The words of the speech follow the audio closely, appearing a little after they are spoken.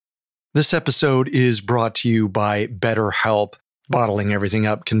This episode is brought to you by BetterHelp. Bottling everything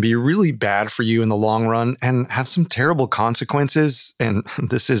up can be really bad for you in the long run and have some terrible consequences. And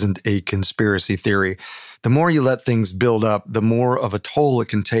this isn't a conspiracy theory. The more you let things build up, the more of a toll it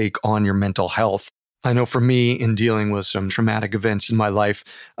can take on your mental health. I know for me, in dealing with some traumatic events in my life,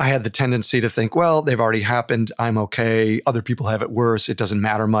 I had the tendency to think, well, they've already happened. I'm okay. Other people have it worse. It doesn't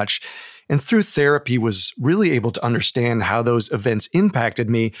matter much. And through therapy, was really able to understand how those events impacted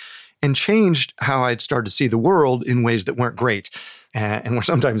me and changed how I'd start to see the world in ways that weren't great and were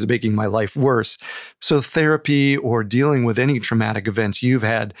sometimes making my life worse. So therapy or dealing with any traumatic events you've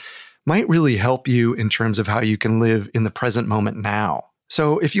had might really help you in terms of how you can live in the present moment now.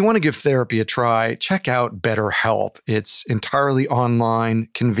 So if you want to give therapy a try, check out BetterHelp. It's entirely online,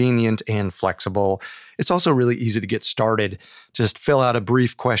 convenient, and flexible. It's also really easy to get started. Just fill out a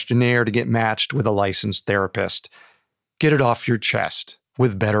brief questionnaire to get matched with a licensed therapist. Get it off your chest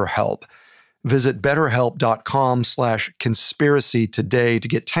with BetterHelp. Visit betterhelp.com/conspiracy today to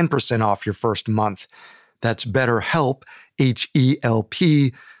get 10% off your first month. That's BetterHelp,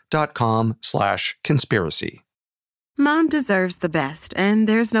 HELP.com/conspiracy. Mom deserves the best, and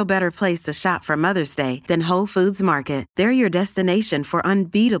there's no better place to shop for Mother's Day than Whole Foods Market. They're your destination for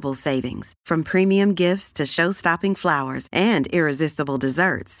unbeatable savings, from premium gifts to show-stopping flowers and irresistible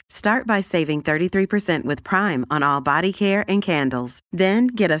desserts. Start by saving 33% with Prime on all body care and candles. Then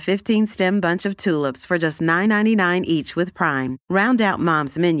get a 15-stem bunch of tulips for just $9.99 each with Prime. Round out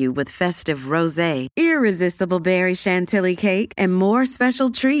Mom's menu with festive rosé, irresistible berry chantilly cake, and more special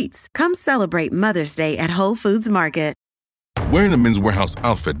treats. Come celebrate Mother's Day at Whole Foods Market. Wearing a Men's Wearhouse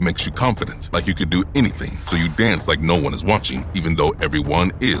outfit makes you confident, like you could do anything. So you dance like no one is watching, even though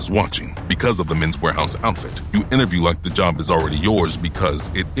everyone is watching. Because of the Men's Wearhouse outfit, you interview like the job is already yours because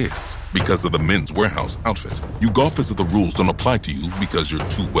it is. Because of the Men's Wearhouse outfit, you golf as if the rules don't apply to you because you're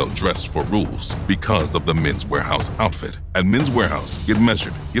too well dressed for rules. Because of the Men's Wearhouse outfit. At Men's Wearhouse, get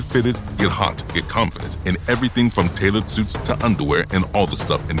measured, get fitted, get hot, get confident in everything from tailored suits to underwear and all the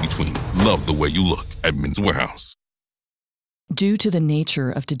stuff in between. Love the way you look at Men's Wearhouse. Due to the nature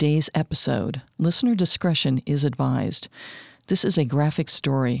of today's episode, listener discretion is advised. This is a graphic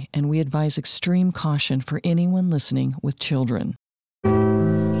story, and we advise extreme caution for anyone listening with children. You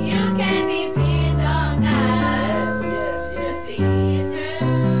can depend on us to see it through.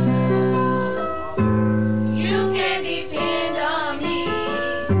 You can depend on me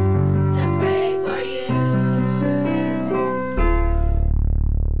to pray for you.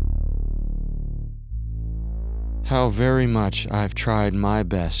 How very much I've tried my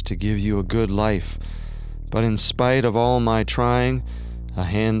best to give you a good life, but in spite of all my trying, a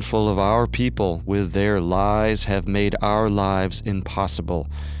handful of our people with their lies have made our lives impossible.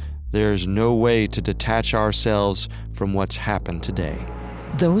 There's no way to detach ourselves from what's happened today.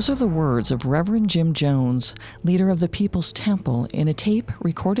 Those are the words of Reverend Jim Jones, leader of the People's Temple, in a tape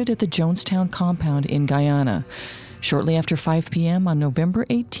recorded at the Jonestown compound in Guyana, shortly after 5 p.m. on November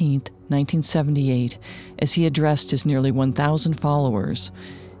 18th, 1978, as he addressed his nearly 1,000 followers.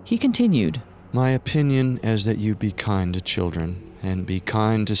 He continued, My opinion is that you be kind to children, and be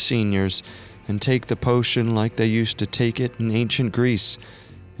kind to seniors, and take the potion like they used to take it in ancient Greece,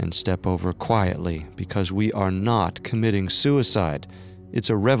 and step over quietly, because we are not committing suicide. It's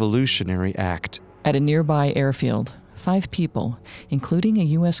a revolutionary act. At a nearby airfield, 5 people, including a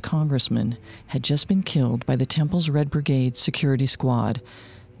U.S. congressman, had just been killed by the Temple's Red Brigade security squad.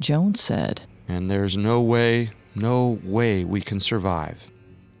 Jones said, And there's no way we can survive.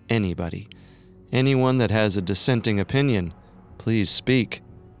 Anybody. Anyone that has a dissenting opinion, please speak.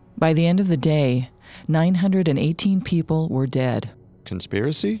 By the end of the day, 918 people were dead.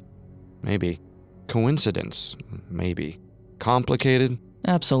 Conspiracy? Maybe. Coincidence? Maybe. Complicated?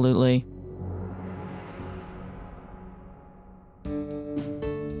 Absolutely.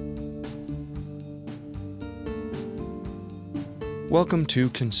 Welcome to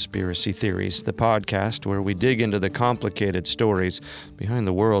Conspiracy Theories, the podcast where we dig into the complicated stories behind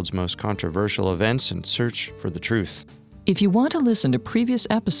the world's most controversial events and search for the truth. If you want to listen to previous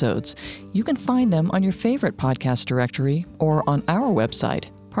episodes, you can find them on your favorite podcast directory or on our website,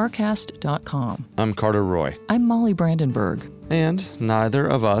 parcast.com. I'm Carter Roy. I'm Molly Brandenburg. And neither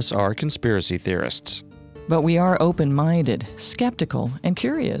of us are conspiracy theorists. But we are open-minded, skeptical, and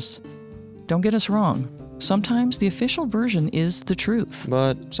curious. Don't get us wrong. Sometimes the official version is the truth.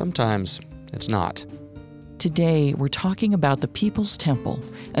 But sometimes it's not. Today, we're talking about the People's Temple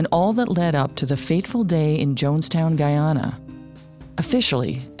and all that led up to the fateful day in Jonestown, Guyana.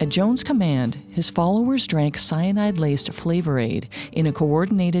 Officially, at Jones' command, his followers drank cyanide-laced Flavor Aid in a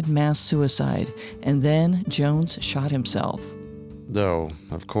coordinated mass suicide, and then Jones shot himself. Though,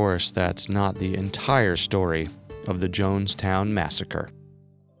 of course, that's not the entire story of the Jonestown Massacre.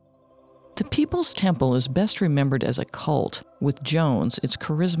 The People's Temple is best remembered as a cult, with Jones, its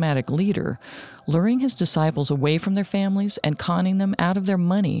charismatic leader, luring his disciples away from their families and conning them out of their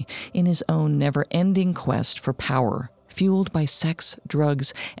money in his own never-ending quest for power, fueled by sex,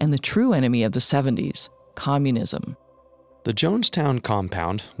 drugs, and the true enemy of the 70s, communism. The Jonestown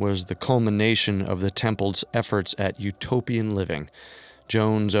compound was the culmination of the temple's efforts at utopian living.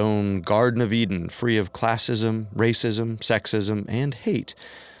 Jones' own Garden of Eden, free of classism, racism, sexism, and hate.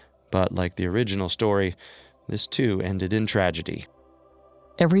 But like the original story, this too ended in tragedy.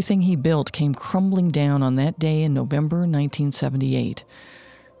 Everything he built came crumbling down on that day in November 1978.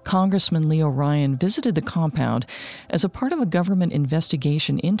 Congressman Leo Ryan visited the compound as a part of a government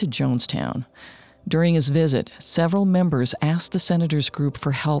investigation into Jonestown. During his visit, several members asked the senator's group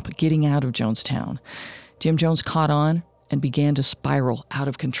for help getting out of Jonestown. Jim Jones caught on and began to spiral out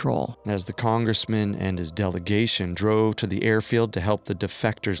of control. As the congressman and his delegation drove to the airfield to help the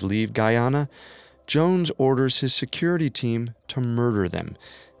defectors leave Guyana, Jones orders his security team to murder them,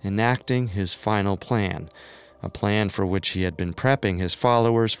 enacting his final plan, a plan for which he had been prepping his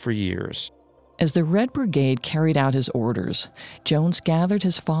followers for years. As the Red Brigade carried out his orders, Jones gathered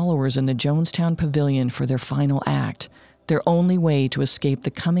his followers in the Jonestown Pavilion for their final act, their only way to escape the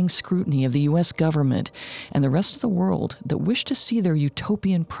coming scrutiny of the U.S. government and the rest of the world that wished to see their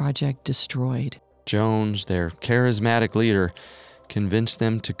utopian project destroyed. Jones, their charismatic leader, convinced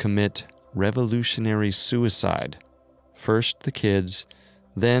them to commit revolutionary suicide. First the kids,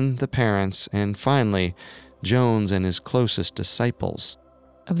 then the parents, and finally, Jones and his closest disciples.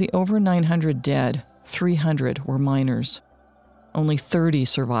 Of the over 900 dead, 300 were minors. Only 30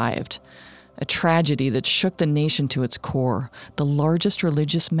 survived. A tragedy that shook the nation to its core, the largest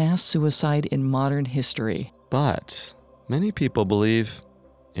religious mass suicide in modern history. But many people believe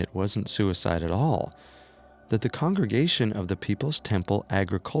it wasn't suicide at all, that the congregation of the People's Temple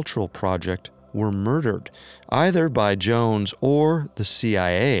Agricultural Project were murdered, either by Jones or the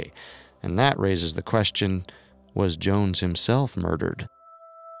CIA. And that raises the question, was Jones himself murdered?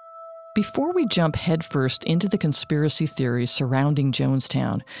 Before we jump headfirst into the conspiracy theories surrounding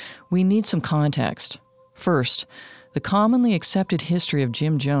Jonestown, we need some context. First, the commonly accepted history of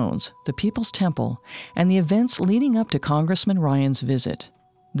Jim Jones, the People's Temple, and the events leading up to Congressman Ryan's visit.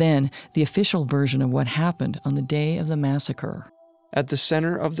 Then, the official version of what happened on the day of the massacre. At the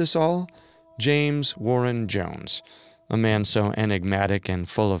center of this all, James Warren Jones, a man so enigmatic and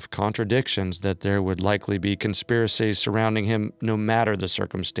full of contradictions that there would likely be conspiracies surrounding him no matter the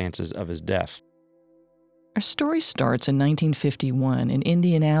circumstances of his death. Our story starts in 1951 in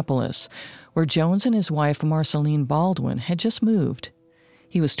Indianapolis, where Jones and his wife Marceline Baldwin had just moved.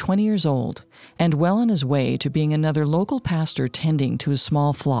 He was 20 years old and well on his way to being another local pastor tending to his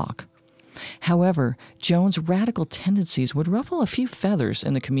small flock. However, Jones' radical tendencies would ruffle a few feathers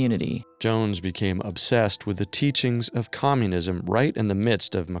in the community. Jones became obsessed with the teachings of communism right in the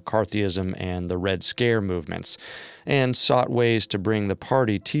midst of McCarthyism and the Red Scare movements, and sought ways to bring the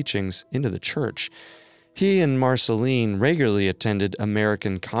party teachings into the church. He and Marceline regularly attended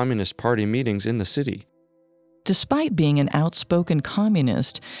American Communist Party meetings in the city. Despite being an outspoken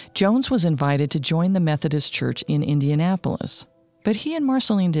communist, Jones was invited to join the Methodist Church in Indianapolis. But he and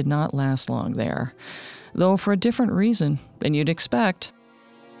Marceline did not last long there, though for a different reason than you'd expect.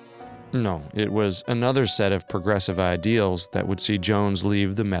 No, it was another set of progressive ideals that would see Jones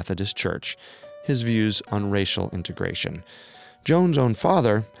leave the Methodist Church, his views on racial integration. Jones' own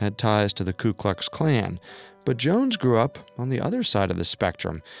father had ties to the Ku Klux Klan, but Jones grew up on the other side of the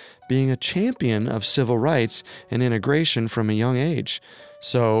spectrum, being a champion of civil rights and integration from a young age.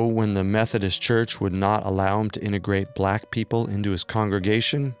 So when the Methodist Church would not allow him to integrate black people into his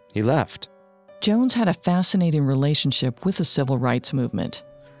congregation, he left. Jones had a fascinating relationship with the civil rights movement.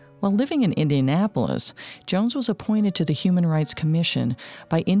 While living in Indianapolis, Jones was appointed to the Human Rights Commission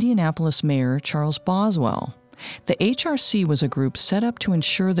by Indianapolis Mayor Charles Boswell. The HRC was a group set up to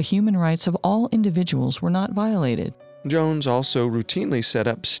ensure the human rights of all individuals were not violated. Jones also routinely set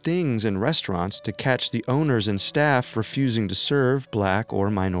up stings in restaurants to catch the owners and staff refusing to serve black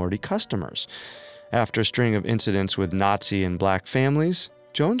or minority customers. After a string of incidents with Nazi and black families,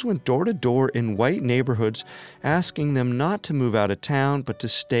 Jones went door to door in white neighborhoods, asking them not to move out of town but to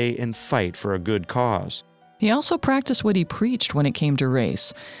stay and fight for a good cause. He also practiced what he preached when it came to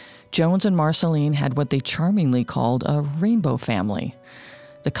race. Jones and Marceline had what they charmingly called a rainbow family.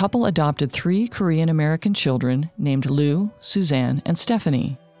 The couple adopted 3 Korean-American children named Lou, Suzanne, and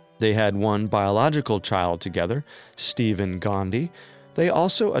Stephanie. They had one biological child together, Stephen Gandhi, They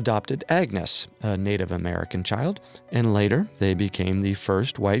also adopted Agnes, a Native American child, and later they became the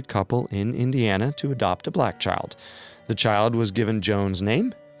first white couple in Indiana to adopt a black child. The child was given Jones'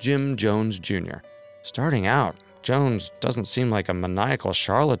 name, Jim Jones Jr. Starting out, Jones doesn't seem like a maniacal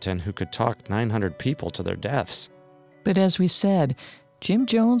charlatan who could talk 900 people to their deaths. But as we said, Jim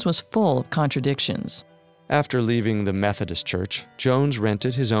Jones was full of contradictions. After leaving the Methodist Church, Jones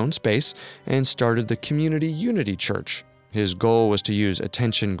rented his own space and started the Community Unity Church. His goal was to use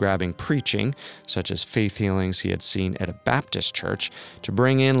attention-grabbing preaching, such as faith healings he had seen at a Baptist church, to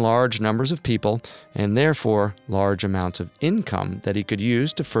bring in large numbers of people and therefore large amounts of income that he could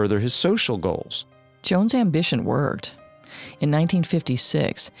use to further his social goals. Jones' ambition worked. In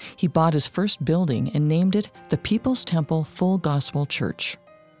 1956, he bought his first building and named it the People's Temple Full Gospel Church.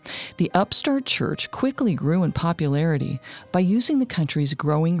 The upstart church quickly grew in popularity by using the country's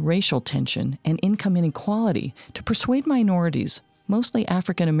growing racial tension and income inequality to persuade minorities, mostly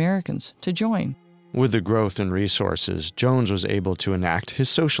African Americans, to join. With the growth in resources, Jones was able to enact his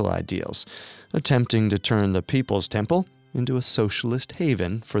social ideals, attempting to turn the People's Temple into a socialist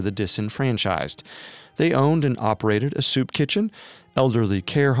haven for the disenfranchised. They owned and operated a soup kitchen, elderly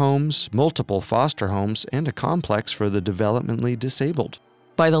care homes, multiple foster homes, and a complex for the developmentally disabled.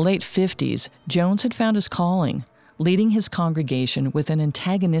 By the late 50s, Jones had found his calling, leading his congregation with an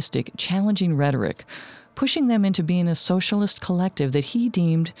antagonistic, challenging rhetoric, pushing them into being a socialist collective that he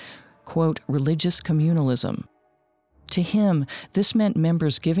deemed, quote, religious communalism. To him, this meant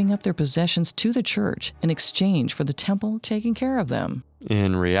members giving up their possessions to the church in exchange for the temple taking care of them.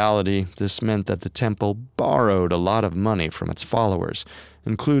 In reality, this meant that the temple borrowed a lot of money from its followers,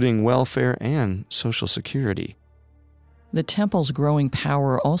 including welfare and Social Security. The temple's growing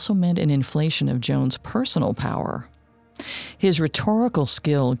power also meant an inflation of Jones' personal power. His rhetorical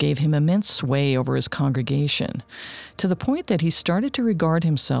skill gave him immense sway over his congregation, to the point that he started to regard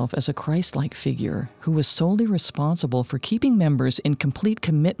himself as a Christ-like figure who was solely responsible for keeping members in complete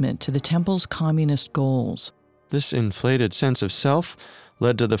commitment to the temple's communist goals. This inflated sense of self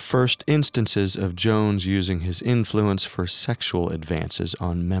led to the first instances of Jones using his influence for sexual advances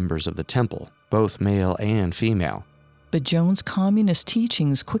on members of the temple, both male and female. But Jones' communist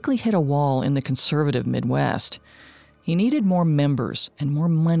teachings quickly hit a wall in the conservative Midwest. He needed more members and more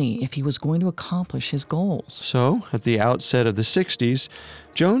money if he was going to accomplish his goals. So, at the outset of the 60s,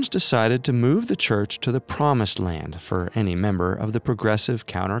 Jones decided to move the church to the promised land for any member of the progressive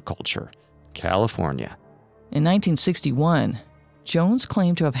counterculture, California. In 1961, Jones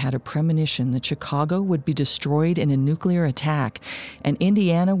claimed to have had a premonition that Chicago would be destroyed in a nuclear attack and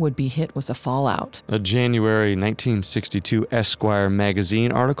Indiana would be hit with the fallout. A January 1962 Esquire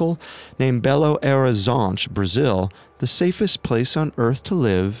magazine article named Belo Horizonte, Brazil, the safest place on Earth to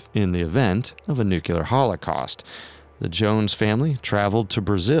live in the event of a nuclear holocaust. The Jones family traveled to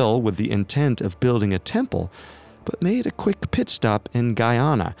Brazil with the intent of building a temple, but made a quick pit stop in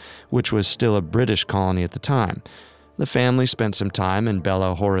Guyana, which was still a British colony at the time. The family spent some time in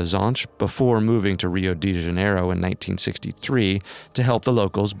Belo Horizonte before moving to Rio de Janeiro in 1963 to help the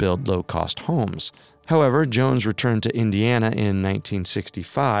locals build low-cost homes. However, Jones returned to Indiana in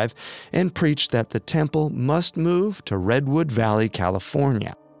 1965 and preached that the temple must move to Redwood Valley,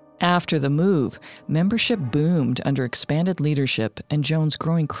 California. After the move, membership boomed under expanded leadership and Jones'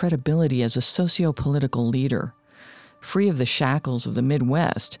 growing credibility as a socio-political leader. Free of the shackles of the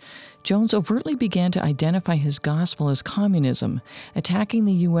Midwest, Jones overtly began to identify his gospel as communism, attacking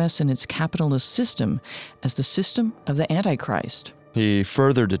the U.S. and its capitalist system as the system of the Antichrist. He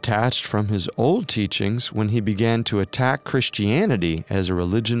further detached from his old teachings when he began to attack Christianity as a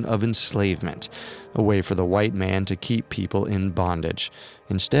religion of enslavement, a way for the white man to keep people in bondage.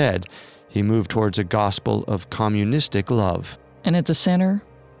 Instead, he moved towards a gospel of communistic love. And at the center,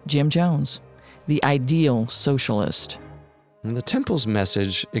 Jim Jones, the ideal socialist. And the temple's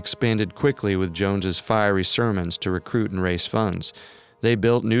message expanded quickly with Jones's fiery sermons to recruit and raise funds. They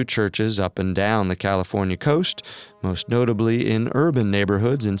built new churches up and down the California coast, most notably in urban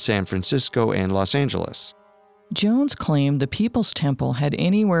neighborhoods in San Francisco and Los Angeles. Jones claimed the People's Temple had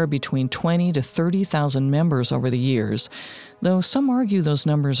anywhere between 20 to 30,000 members over the years, though some argue those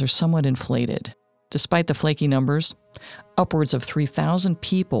numbers are somewhat inflated. Despite the flaky numbers, upwards of 3,000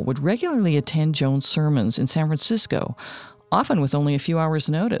 people would regularly attend Jones' sermons in San Francisco, often with only a few hours'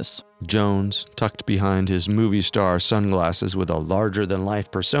 notice. Jones, tucked behind his movie star sunglasses with a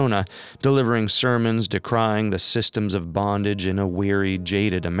larger-than-life persona, delivering sermons decrying the systems of bondage in a weary,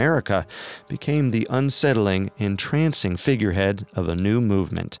 jaded America, became the unsettling, entrancing figurehead of a new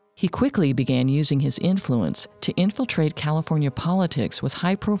movement. He quickly began using his influence to infiltrate California politics with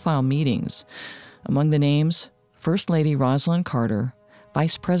high-profile meetings. Among the names, First Lady Rosalind Carter,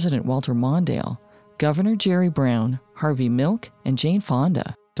 Vice President Walter Mondale, Governor Jerry Brown, Harvey Milk, and Jane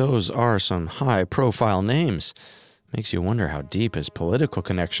Fonda. Those are some high-profile names. Makes you wonder how deep his political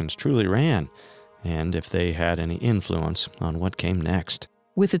connections truly ran, and if they had any influence on what came next.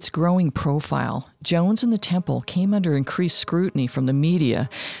 With its growing profile, Jones and the Temple came under increased scrutiny from the media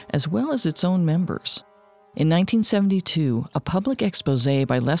as well as its own members. In 1972, a public expose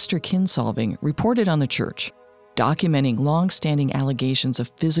by Lester Kinsolving reported on the church, documenting long-standing allegations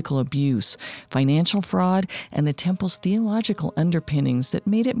of physical abuse, financial fraud, and the Temple's theological underpinnings that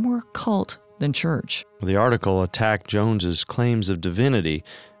made it more cult than church. The article attacked Jones's claims of divinity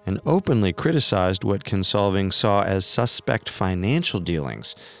and openly criticized what Kinsolving saw as suspect financial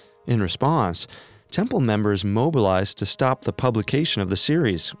dealings. In response, Temple members mobilized to stop the publication of the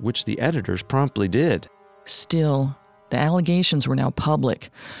series, which the editors promptly did. Still, the allegations were now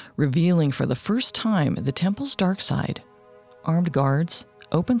public, revealing for the first time the Temple's dark side. Armed guards,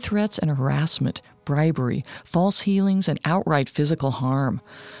 open threats and harassment, bribery, false healings, and outright physical harm.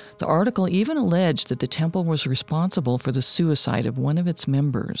 The article even alleged that the Temple was responsible for the suicide of one of its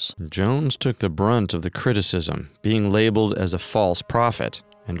members. Jones took the brunt of the criticism, being labeled as a false prophet,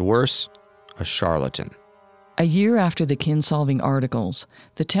 and worse, a charlatan. A year after the Kinsolving articles,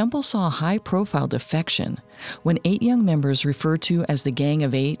 the Temple saw a high-profile defection when 8 young members referred to as the Gang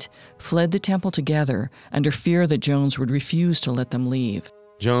of 8 fled the Temple together under fear that Jones would refuse to let them leave.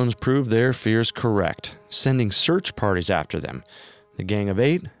 Jones proved their fears correct, sending search parties after them. The Gang of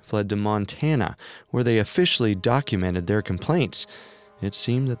 8 fled to Montana, where they officially documented their complaints. It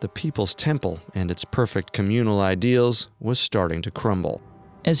seemed that the People's Temple and its perfect communal ideals was starting to crumble.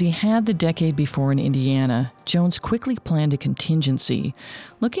 As he had the decade before in Indiana, Jones quickly planned a contingency,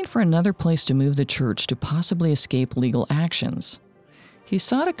 looking for another place to move the church to possibly escape legal actions. He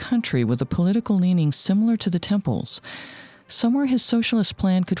sought a country with a political leaning similar to the Temple's, somewhere his socialist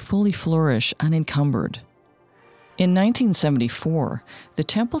plan could fully flourish unencumbered. In 1974, the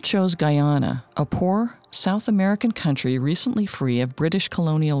Temple chose Guyana, a poor South American country recently free of British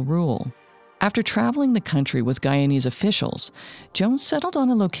colonial rule. After traveling the country with Guyanese officials, Jones settled on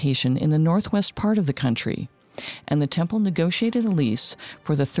a location in the northwest part of the country, and the Temple negotiated a lease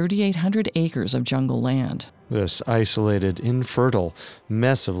for the 3,800 acres of jungle land. This isolated, infertile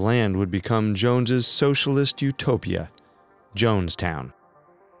mess of land would become Jones's socialist utopia, Jonestown.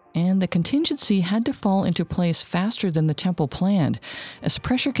 And the contingency had to fall into place faster than the Temple planned, as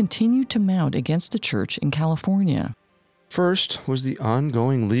pressure continued to mount against the church in California. First was the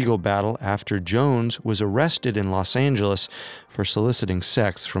ongoing legal battle after Jones was arrested in Los Angeles for soliciting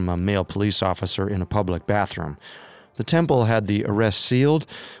sex from a male police officer in a public bathroom. The Temple had the arrest sealed,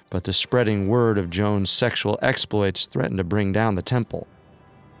 but the spreading word of Jones' sexual exploits threatened to bring down the Temple.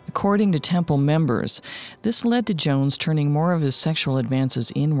 According to Temple members, this led to Jones turning more of his sexual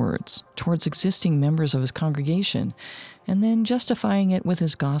advances inwards, towards existing members of his congregation, and then justifying it with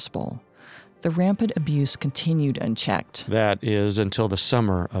his gospel. The rampant abuse continued unchecked. That is until the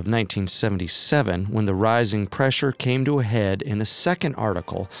summer of 1977, when the rising pressure came to a head in a second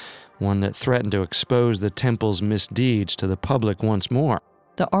article, one that threatened to expose the Temple's misdeeds to the public once more.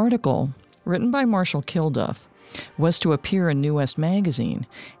 The article, written by Marshall Kilduff, was to appear in New West magazine,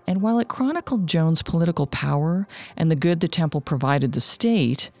 and while it chronicled Jones' political power and the good the Temple provided the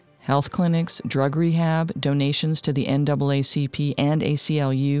state, health clinics, drug rehab, donations to the NAACP and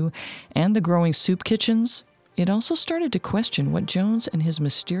ACLU, and the growing soup kitchens, it also started to question what Jones and his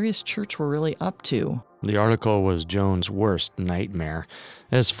mysterious church were really up to. The article was Jones' worst nightmare,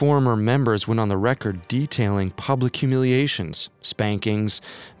 as former members went on the record detailing public humiliations, spankings,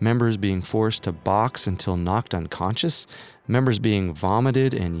 members being forced to box until knocked unconscious, members being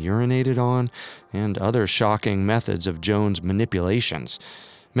vomited and urinated on, and other shocking methods of Jones' manipulations.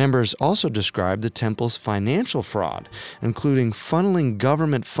 Members also described the Temple's financial fraud, including funneling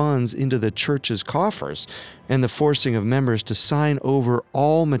government funds into the church's coffers and the forcing of members to sign over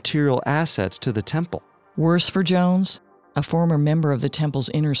all material assets to the Temple. Worse for Jones, a former member of the Temple's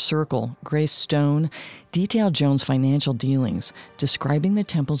inner circle, Grace Stone, detailed Jones' financial dealings, describing the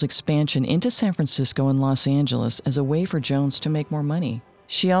Temple's expansion into San Francisco and Los Angeles as a way for Jones to make more money.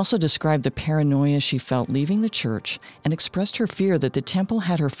 She also described the paranoia she felt leaving the church and expressed her fear that the Temple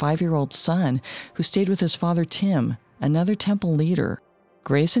had her 5-year-old son, who stayed with his father Tim, another Temple leader.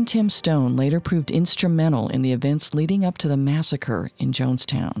 Grace and Tim Stone later proved instrumental in the events leading up to the massacre in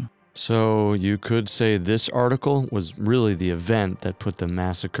Jonestown. So you could say this article was really the event that put the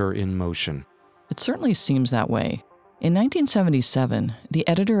massacre in motion. It certainly seems that way. In 1977, the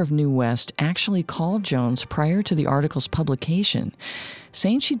editor of New West actually called Jones prior to the article's publication,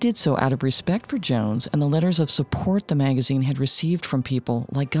 saying she did so out of respect for Jones and the letters of support the magazine had received from people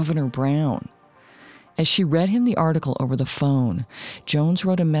like Governor Brown. As she read him the article over the phone, Jones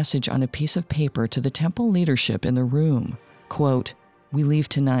wrote a message on a piece of paper to the temple leadership in the room. Quote, "We leave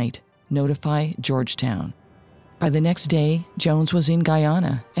tonight. Notify Georgetown." By the next day, Jones was in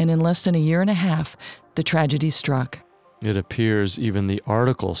Guyana, and in less than a year and a half, the tragedy struck. It appears even the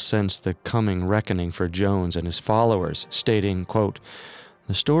article sensed the coming reckoning for Jones and his followers, stating, quote,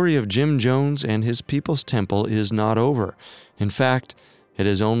 "The story of Jim Jones and his People's Temple is not over. In fact, it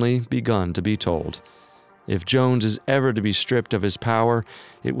has only begun to be told. If Jones is ever to be stripped of his power,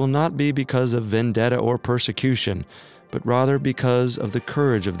 it will not be because of vendetta or persecution, but rather because of the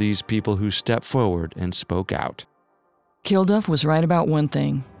courage of these people who stepped forward and spoke out." Kilduff was right about one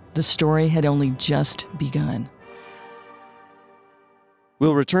thing. The story had only just begun.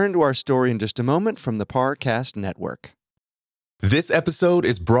 We'll return to our story in just a moment from the Parcast Network. This episode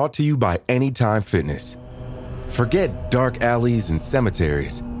is brought to you by Anytime Fitness. Forget dark alleys and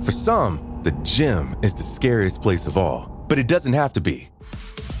cemeteries. For some, the gym is the scariest place of all, but it doesn't have to be.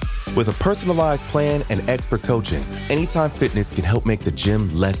 With a personalized plan and expert coaching, Anytime Fitness can help make the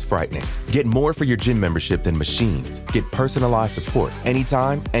gym less frightening. Get more for your gym membership than machines. Get personalized support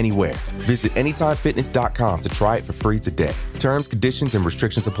anytime, anywhere. Visit AnytimeFitness.com to try it for free today. Terms, conditions, and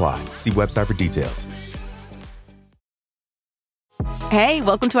restrictions apply. See website for details. Hey,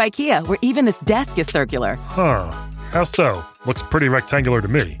 welcome to IKEA, where even this desk is circular. Huh. How so? Looks pretty rectangular to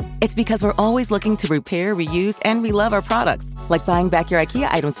me. It's because we're always looking to repair, reuse, and relove our products, like buying back your IKEA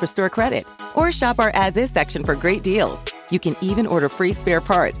items for store credit. Or shop our as-is section for great deals. You can even order free spare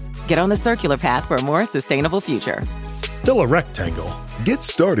parts. Get on the circular path for a more sustainable future. Still a rectangle. Get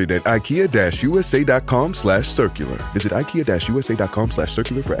started at IKEA-USA.com/circular. Visit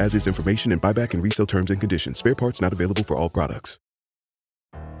IKEA-USA.com/circular for as-is information and buyback and resale terms and conditions. Spare parts not available for all products.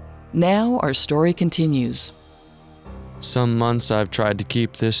 Now our story continues. Some months I've tried to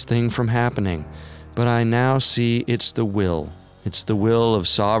keep this thing from happening, but I now see it's the will. It's the will of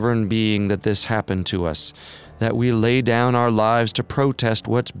sovereign being that this happened to us, that we lay down our lives to protest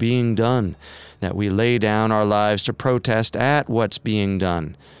what's being done, that we lay down our lives to protest at what's being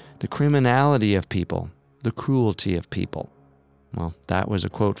done, the criminality of people, the cruelty of people. Well, that was a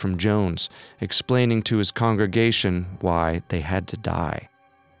quote from Jones, explaining to his congregation why they had to die.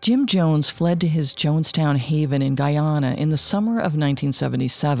 Jim Jones fled to his Jonestown haven in Guyana in the summer of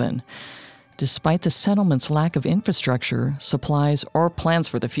 1977. Despite the settlement's lack of infrastructure, supplies, or plans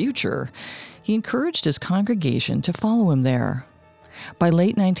for the future, he encouraged his congregation to follow him there. By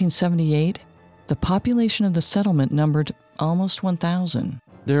late 1978, the population of the settlement numbered almost 1,000.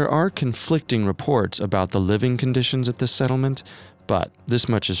 There are conflicting reports about the living conditions at the settlement, but this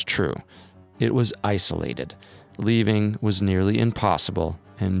much is true. It was isolated. Leaving was nearly impossible,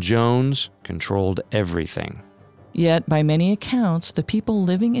 and Jones controlled everything. Yet, by many accounts, the people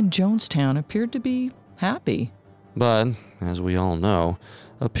living in Jonestown appeared to be happy. But, as we all know,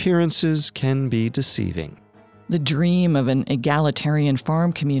 appearances can be deceiving. The dream of an egalitarian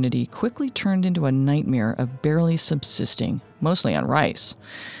farm community quickly turned into a nightmare of barely subsisting, mostly on rice.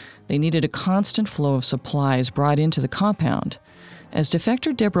 They needed a constant flow of supplies brought into the compound. As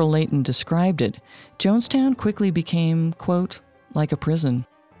defector Deborah Layton described it, Jonestown quickly became, quote, like a prison.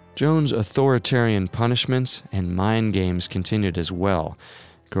 Jones' authoritarian punishments and mind games continued as well,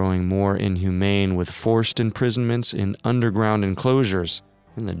 growing more inhumane with forced imprisonments in underground enclosures,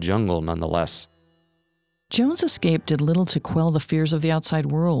 in the jungle nonetheless. Jones' escape did little to quell the fears of the outside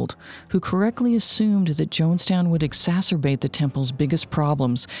world, who correctly assumed that Jonestown would exacerbate the temple's biggest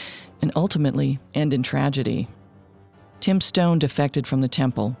problems and ultimately end in tragedy. Tim Stone defected from the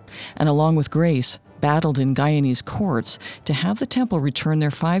temple, and along with Grace, battled in Guyanese courts to have the temple return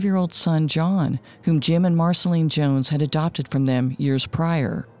their 5-year-old son, John, whom Jim and Marceline Jones had adopted from them years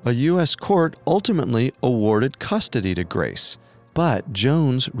prior. A U.S. court ultimately awarded custody to Grace, but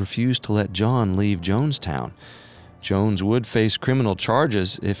Jones refused to let John leave Jonestown. Jones would face criminal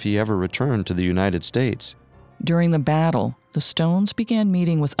charges if he ever returned to the United States. During the battle, the Stones began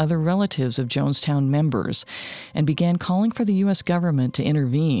meeting with other relatives of Jonestown members and began calling for the U.S. government to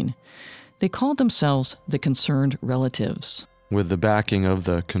intervene. They called themselves the Concerned Relatives. With the backing of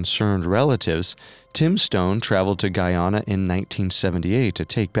the Concerned Relatives, Tim Stone traveled to Guyana in 1978 to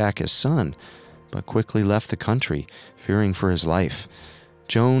take back his son, but quickly left the country, fearing for his life.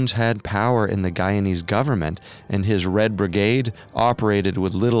 Jones had power in the Guyanese government, and his Red Brigade operated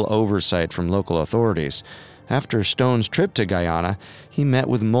with little oversight from local authorities. After Stone's trip to Guyana, he met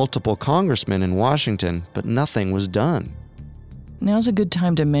with multiple congressmen in Washington, but nothing was done. Now's a good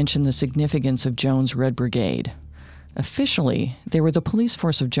time to mention the significance of Jones' Red Brigade. Officially, they were the police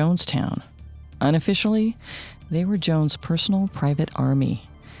force of Jonestown. Unofficially, they were Jones' personal private army.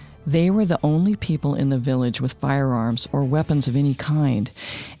 They were the only people in the village with firearms or weapons of any kind,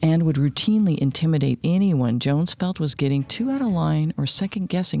 and would routinely intimidate anyone Jones felt was getting too out of line or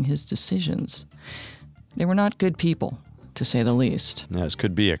second-guessing his decisions. They were not good people, to say the least. As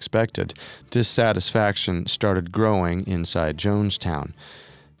could be expected, dissatisfaction started growing inside Jonestown.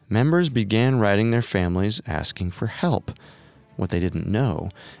 Members began writing their families asking for help. What they didn't know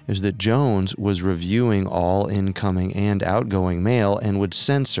is that Jones was reviewing all incoming and outgoing mail and would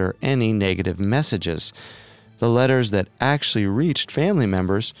censor any negative messages. The letters that actually reached family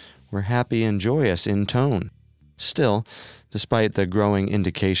members were happy and joyous in tone. Still, despite the growing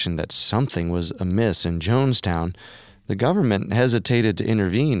indication that something was amiss in Jonestown, the government hesitated to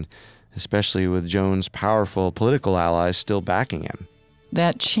intervene, especially with Jones' powerful political allies still backing him.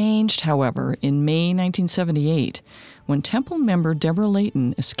 That changed, however, in May 1978, when Temple member Deborah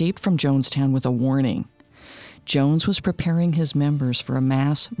Layton escaped from Jonestown with a warning. Jones was preparing his members for a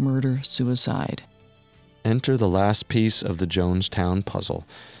mass murder-suicide. Enter the last piece of the Jonestown puzzle.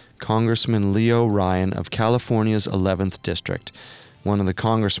 Congressman Leo Ryan of California's 11th District, one of the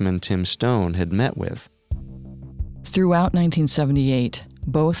congressmen Tim Stone had met with. Throughout 1978,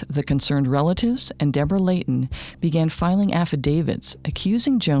 both the concerned relatives and Deborah Layton began filing affidavits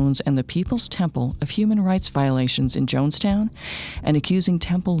accusing Jones and the People's Temple of human rights violations in Jonestown and accusing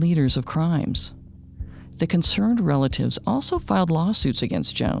Temple leaders of crimes. The concerned relatives also filed lawsuits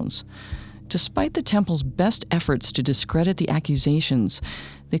against Jones. Despite the Temple's best efforts to discredit the accusations,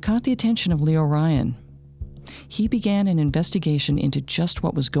 they caught the attention of Leo Ryan. He began an investigation into just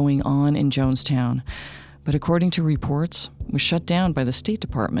what was going on in Jonestown, but according to reports, was shut down by the State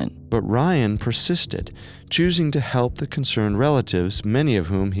Department. But Ryan persisted, choosing to help the concerned relatives, many of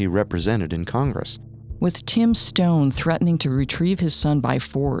whom he represented in Congress. With Tim Stone threatening to retrieve his son by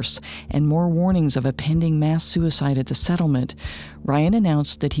force and more warnings of a pending mass suicide at the settlement, Ryan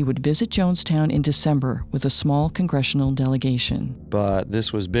announced that he would visit Jonestown in December with a small congressional delegation. But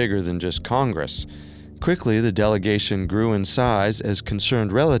this was bigger than just Congress. Quickly, the delegation grew in size as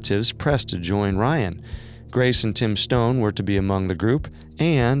concerned relatives pressed to join Ryan. Grace and Tim Stone were to be among the group,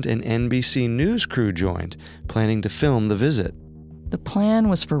 and an NBC News crew joined, planning to film the visit. The plan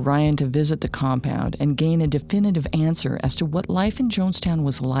was for Ryan to visit the compound and gain a definitive answer as to what life in Jonestown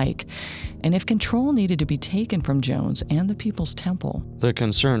was like, and if control needed to be taken from Jones and the People's Temple. The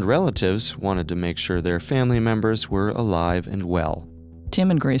concerned relatives wanted to make sure their family members were alive and well. Tim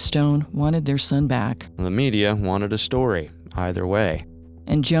and Grace Stone wanted their son back. The media wanted a story, either way.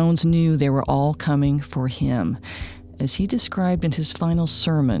 And Jones knew they were all coming for him. As he described in his final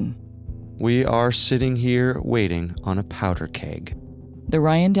sermon, "We are sitting here waiting on a powder keg." The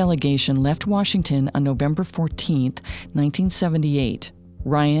Ryan delegation left Washington on November 14th, 1978.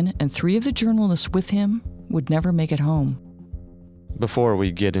 Ryan and 3 of the journalists with him would never make it home. Before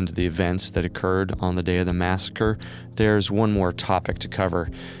we get into the events that occurred on the day of the massacre, there's one more topic to cover: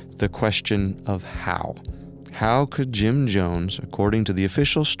 the question of how. How could Jim Jones, according to the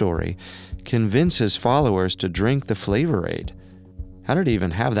official story, convince his followers to drink the Flavor Aid? How did he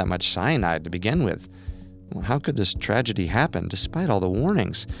even have that much cyanide to begin with? Well, how could this tragedy happen despite all the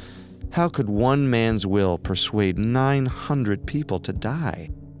warnings? How could one man's will persuade 900 people to die?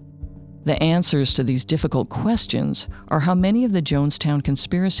 The answers to these difficult questions are how many of the Jonestown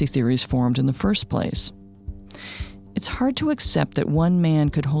conspiracy theories formed in the first place. It's hard to accept that one man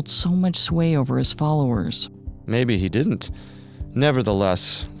could hold so much sway over his followers. Maybe he didn't.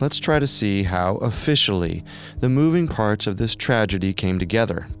 Nevertheless, let's try to see how, officially, the moving parts of this tragedy came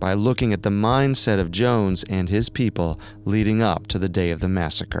together by looking at the mindset of Jones and his people leading up to the day of the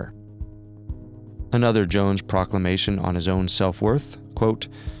massacre. Another Jones proclamation on his own self-worth, quote,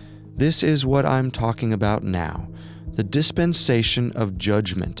 "This is what I'm talking about now, the dispensation of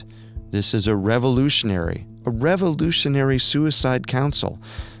judgment. This is a revolutionary suicide council.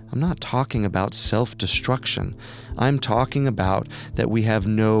 I'm not talking about self-destruction. I'm talking about that we have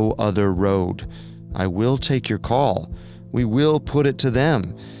no other road. I will take your call. We will put it to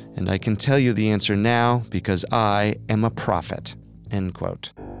them. And I can tell you the answer now because I am a prophet." End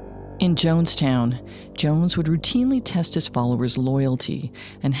quote. In Jonestown, Jones would routinely test his followers' loyalty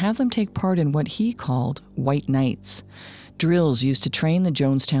and have them take part in what he called White Nights, drills used to train the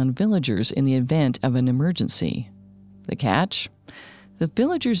Jonestown villagers in the event of an emergency. The catch? The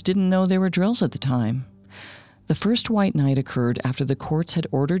villagers didn't know they were drills at the time. The first White Night occurred after the courts had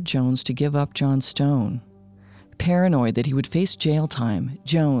ordered Jones to give up John Stone. Paranoid that he would face jail time,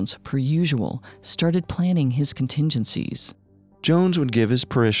 Jones, per usual, started planning his contingencies. Jones would give his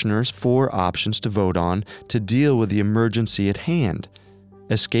parishioners 4 options to vote on to deal with the emergency at hand: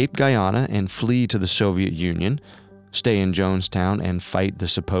 escape Guyana and flee to the Soviet Union, stay in Jonestown and fight the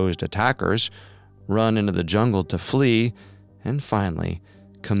supposed attackers, run into the jungle to flee, and finally,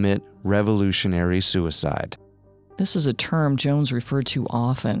 commit revolutionary suicide. This is a term Jones referred to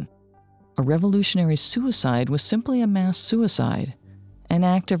often. A revolutionary suicide was simply a mass suicide, an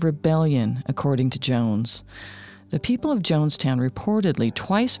act of rebellion, according to Jones. The people of Jonestown reportedly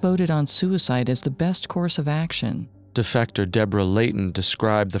twice voted on suicide as the best course of action. Defector Deborah Layton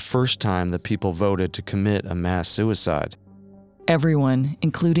described the first time the people voted to commit a mass suicide. Everyone,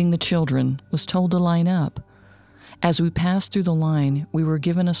 including the children, was told to line up. As we passed through the line, we were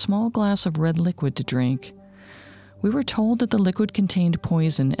given a small glass of red liquid to drink. We were told that the liquid contained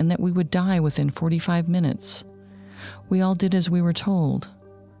poison and that we would die within 45 minutes. We all did as we were told.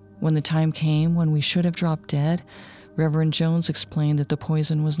 When the time came when we should have dropped dead, Reverend Jones explained that the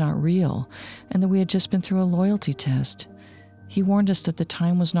poison was not real and that we had just been through a loyalty test. He warned us that the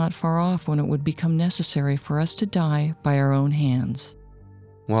time was not far off when it would become necessary for us to die by our own hands.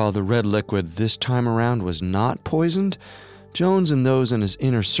 While the red liquid this time around was not poisoned, Jones and those in his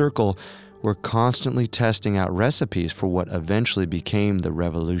inner circle were constantly testing out recipes for what eventually became the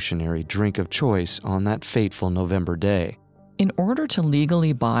revolutionary drink of choice on that fateful November day. In order to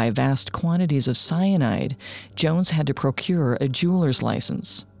legally buy vast quantities of cyanide, Jones had to procure a jeweler's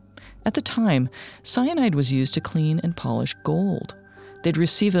license. At the time, cyanide was used to clean and polish gold. They'd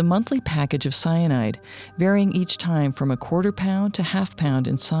receive a monthly package of cyanide, varying each time from a quarter pound to half pound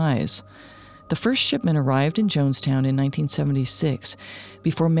in size. The first shipment arrived in Jonestown in 1976,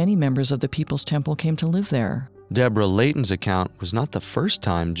 before many members of the People's Temple came to live there. Deborah Layton's account was not the first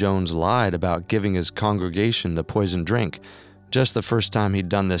time Jones lied about giving his congregation the poisoned drink, just the first time he'd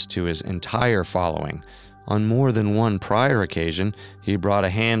done this to his entire following. On more than one prior occasion, he brought a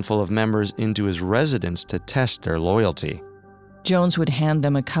handful of members into his residence to test their loyalty. Jones would hand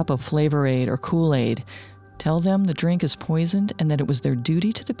them a cup of Flavor Aid or Kool-Aid, tell them the drink is poisoned and that it was their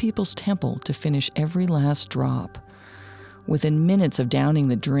duty to the People's Temple to finish every last drop. Within minutes of downing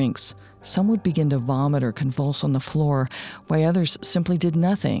the drinks, some would begin to vomit or convulse on the floor, while others simply did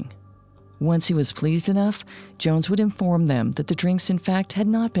nothing. Once he was pleased enough, Jones would inform them that the drinks in fact had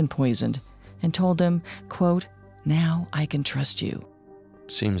not been poisoned and told them, quote, "Now I can trust you."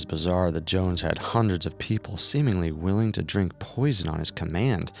 Seems bizarre that Jones had hundreds of people seemingly willing to drink poison on his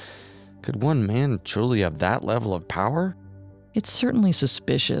command. Could one man truly have that level of power? It's certainly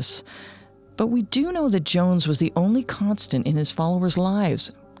suspicious, but we do know that Jones was the only constant in his followers'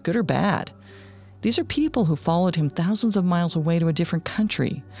 lives, good or bad. These are people who followed him thousands of miles away to a different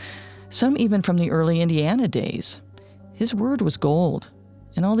country, some even from the early Indiana days. His word was gold,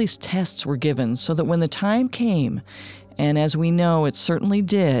 and all these tests were given so that when the time came, and as we know it certainly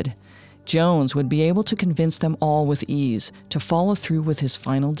did, Jones would be able to convince them all with ease to follow through with his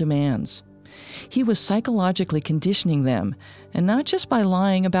final demands. He was psychologically conditioning them, and not just by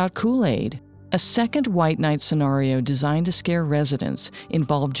lying about Kool-Aid. A second White Night scenario designed to scare residents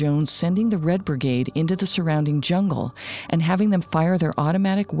involved Jones sending the Red Brigade into the surrounding jungle and having them fire their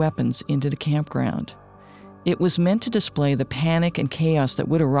automatic weapons into the campground. It was meant to display the panic and chaos that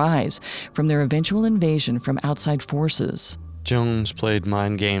would arise from their eventual invasion from outside forces. Jones played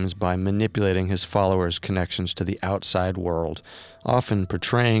mind games by manipulating his followers' connections to the outside world, often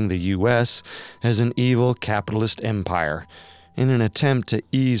portraying the U.S. as an evil capitalist empire. In an attempt to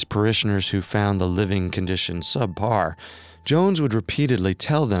ease parishioners who found the living conditions subpar, Jones would repeatedly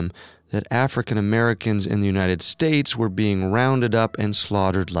tell them that African Americans in the United States were being rounded up and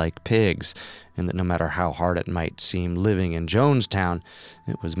slaughtered like pigs, and that no matter how hard it might seem living in Jonestown,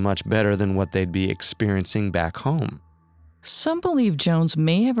 it was much better than what they'd be experiencing back home. Some believe Jones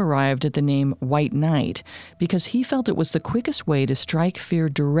may have arrived at the name White Night because he felt it was the quickest way to strike fear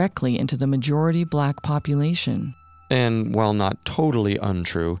directly into the majority black population. And while not totally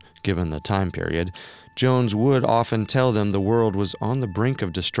untrue, given the time period, Jones would often tell them the world was on the brink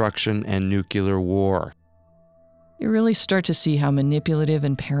of destruction and nuclear war. You really start to see how manipulative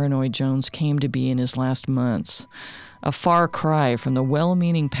and paranoid Jones came to be in his last months. A far cry from the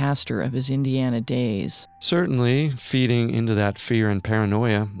well-meaning pastor of his Indiana days. Certainly, feeding into that fear and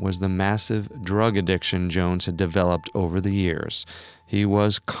paranoia was the massive drug addiction Jones had developed over the years. He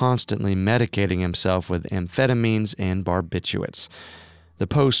was constantly medicating himself with amphetamines and barbiturates. The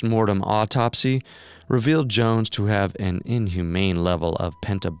post-mortem autopsy revealed Jones to have an inhumane level of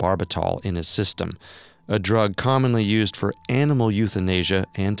pentobarbital in his system, a drug commonly used for animal euthanasia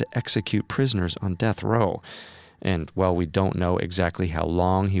and to execute prisoners on death row. And while we don't know exactly how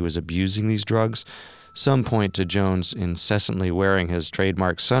long he was abusing these drugs, some point to Jones incessantly wearing his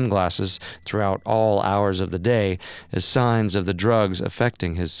trademark sunglasses throughout all hours of the day as signs of the drugs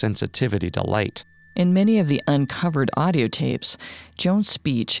affecting his sensitivity to light. In many of the uncovered audio tapes, Jones'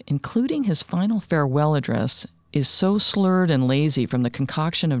 speech, including his final farewell address, is so slurred and lazy from the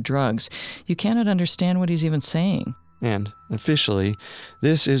concoction of drugs, you cannot understand what he's even saying. And, officially,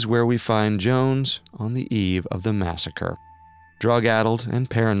 this is where we find Jones on the eve of the massacre. Drug-addled and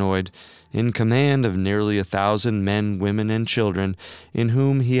paranoid, in command of nearly 1,000 men, women, and children in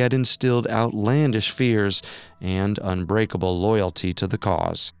whom he had instilled outlandish fears and unbreakable loyalty to the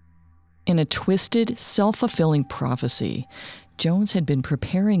cause. In a twisted, self-fulfilling prophecy, Jones had been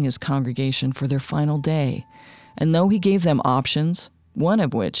preparing his congregation for their final day, and though he gave them options, one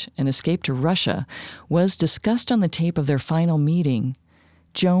of which, an escape to Russia, was discussed on the tape of their final meeting,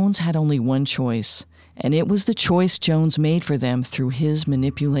 Jones had only one choice, and it was the choice Jones made for them through his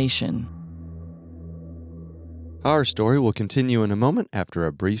manipulation. Our story will continue in a moment after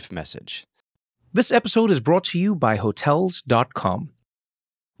a brief message. This episode is brought to you by Hotels.com.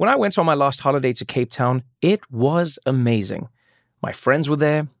 When I went on my last holiday to Cape Town, it was amazing. My friends were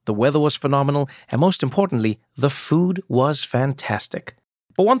there, the weather was phenomenal, and most importantly, the food was fantastic.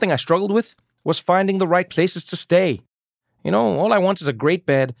 But one thing I struggled with was finding the right places to stay. You know, all I want is a great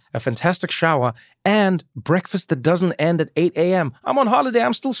bed, a fantastic shower, and breakfast that doesn't end at 8 a.m. I'm on holiday,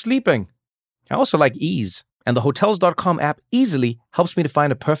 I'm still sleeping. I also like ease, and the Hotels.com app easily helps me to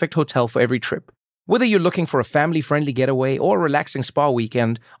find a perfect hotel for every trip. Whether you're looking for a family-friendly getaway or a relaxing spa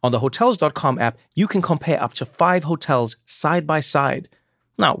weekend, on the Hotels.com app, you can compare up to 5 hotels side by side.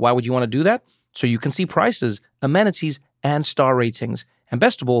 Now, why would you want to do that? So you can see prices, amenities, and star ratings. And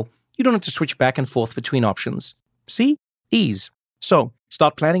best of all, you don't have to switch back and forth between options. See? Ease. So,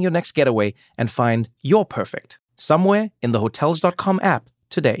 start planning your next getaway and find your perfect somewhere in the Hotels.com app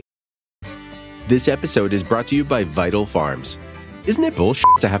today. This episode is brought to you by Vital Farms. Isn't it bullshit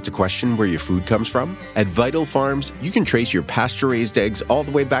to have to question where your food comes from? At Vital Farms, you can trace your pasture-raised eggs all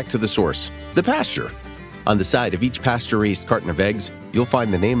the way back to the source, the pasture. On the side of each pasture-raised carton of eggs, you'll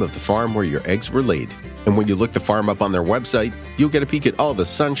find the name of the farm where your eggs were laid. And when you look the farm up on their website, you'll get a peek at all the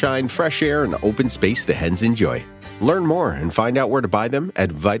sunshine, fresh air, and open space the hens enjoy. Learn more and find out where to buy them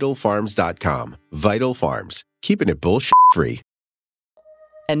at vitalfarms.com. Vital Farms, keeping it bullshit-free.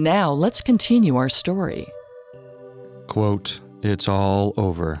 And now, let's continue our story. Quote, "It's all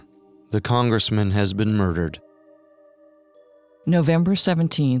over. The congressman has been murdered." November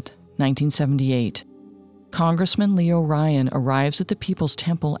 17th, 1978. Congressman Leo Ryan arrives at the People's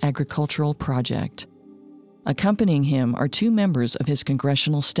Temple Agricultural Project. Accompanying him are 2 members of his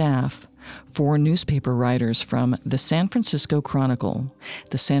congressional staff, 4 newspaper writers from the San Francisco Chronicle,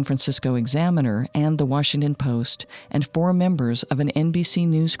 the San Francisco Examiner, and the Washington Post, and 4 members of an NBC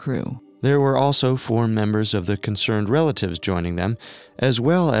News crew. There were also 4 members of the concerned relatives joining them, as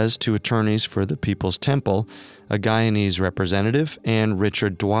well as 2 attorneys for the People's Temple, a Guyanese representative, and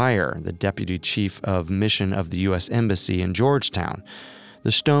Richard Dwyer, the deputy chief of mission of the U.S. Embassy in Georgetown.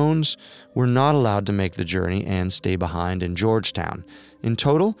 The Stones were not allowed to make the journey and stay behind in Georgetown. In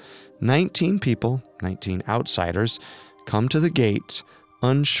total, 19 people, 19 outsiders, come to the gates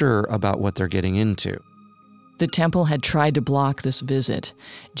unsure about what they're getting into. The temple had tried to block this visit.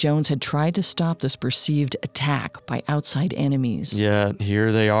 Jones had tried to stop this perceived attack by outside enemies. Yet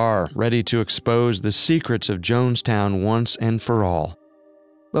here they are, ready to expose the secrets of Jonestown once and for all.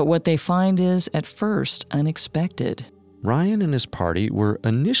 But what they find is, at first, unexpected. Ryan and his party were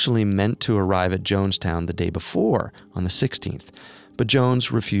initially meant to arrive at Jonestown the day before, on the 16th, but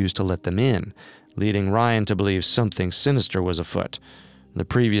Jones refused to let them in, leading Ryan to believe something sinister was afoot. The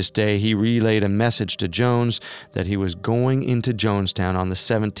previous day, he relayed a message to Jones that he was going into Jonestown on the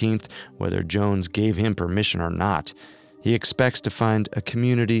 17th, whether Jones gave him permission or not. He expects to find a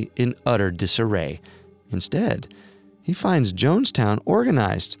community in utter disarray. Instead, he finds Jonestown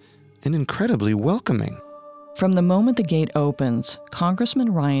organized and incredibly welcoming. From the moment the gate opens,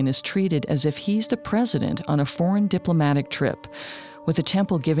 Congressman Ryan is treated as if he's the president on a foreign diplomatic trip, with the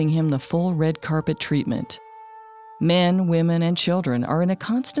temple giving him the full red carpet treatment. Men, women, and children are in a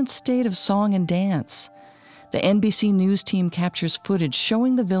constant state of song and dance. The NBC News team captures footage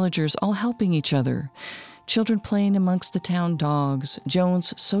showing the villagers all helping each other, children playing amongst the town dogs,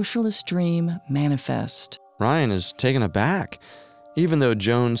 Jones' socialist dream manifest. Ryan is taken aback. Even though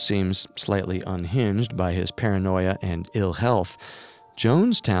Jones seems slightly unhinged by his paranoia and ill health,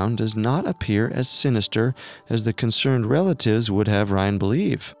 Jonestown does not appear as sinister as the concerned relatives would have Ryan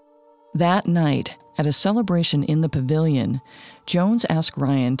believe. That night, at a celebration in the pavilion, Jones asked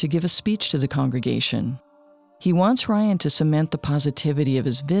Ryan to give a speech to the congregation. He wants Ryan to cement the positivity of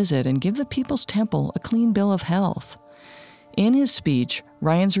his visit and give the People's Temple a clean bill of health. In his speech,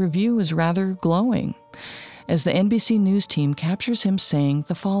 Ryan's review is rather glowing, as the NBC News team captures him saying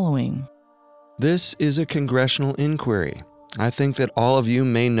the following. This is a congressional inquiry. I think that all of you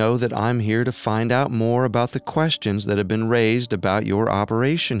may know that I'm here to find out more about the questions that have been raised about your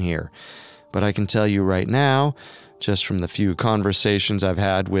operation here. But I can tell you right now, just from the few conversations I've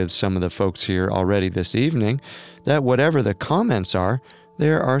had with some of the folks here already this evening, that whatever the comments are,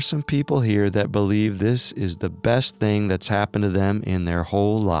 there are some people here that believe this is the best thing that's happened to them in their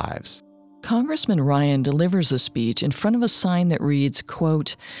whole lives. Congressman Ryan delivers a speech in front of a sign that reads,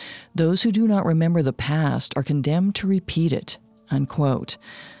 quote, "Those who do not remember the past are condemned to repeat it," unquote.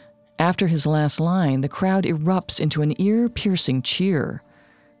 After his last line, the crowd erupts into an ear-piercing cheer.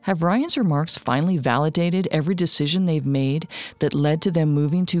 Have Ryan's remarks finally validated every decision they've made that led to them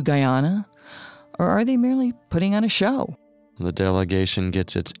moving to Guyana? Or are they merely putting on a show? The delegation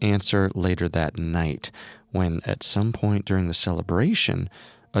gets its answer later that night, when at some point during the celebration,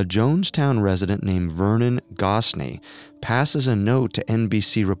 a Jonestown resident named Vernon Gosney passes a note to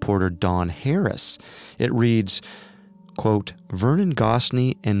NBC reporter Dawn Harris. It reads, quote, "Vernon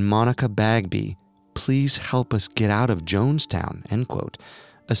Gosney and Monica Bagby, please help us get out of Jonestown," end quote.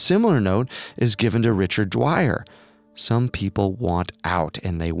 A similar note is given to Richard Dwyer. Some people want out,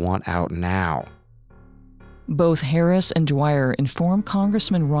 and they want out now. Both Harris and Dwyer inform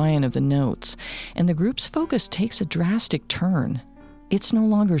Congressman Ryan of the notes, and the group's focus takes a drastic turn. It's no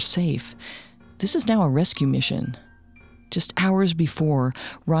longer safe. This is now a rescue mission. Just hours before,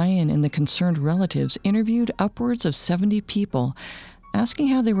 Ryan and the concerned relatives interviewed upwards of 70 people, asking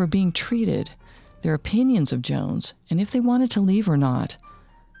how they were being treated, their opinions of Jones, and if they wanted to leave or not.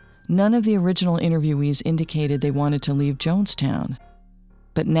 None of the original interviewees indicated they wanted to leave Jonestown.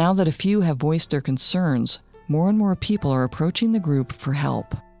 But now that a few have voiced their concerns, more and more people are approaching the group for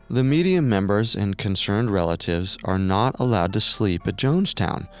help. The media members and concerned relatives are not allowed to sleep at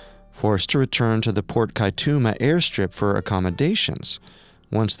Jonestown, forced to return to the Port Kaituma airstrip for accommodations.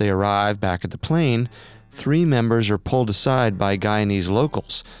 Once they arrive back at the plane, 3 members are pulled aside by Guyanese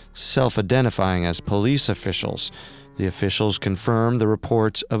locals, self-identifying as police officials. The officials confirm the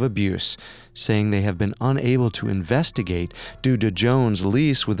reports of abuse, saying they have been unable to investigate due to Jones'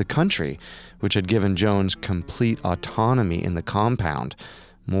 lease with the country, which had given Jones complete autonomy in the compound.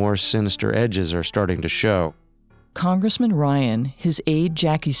 More sinister edges are starting to show. Congressman Ryan, his aide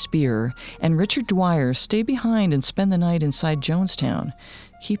Jackie Spear, and Richard Dwyer stay behind and spend the night inside Jonestown,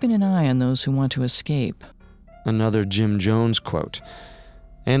 keeping an eye on those who want to escape. Another Jim Jones quote,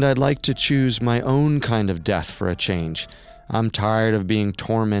 "And I'd like to choose my own kind of death for a change. I'm tired of being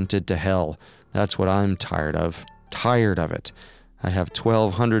tormented to hell. That's what I'm tired of. Tired of it. I have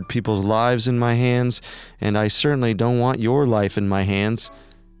 1,200 people's lives in my hands, and I certainly don't want your life in my hands.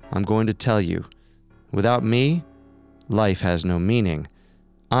 I'm going to tell you, without me, life has no meaning.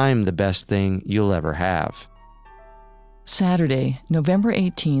 I'm the best thing you'll ever have." Saturday, November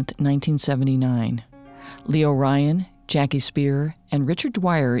 18th, 1979. Leo Ryan, Jackie Spear, and Richard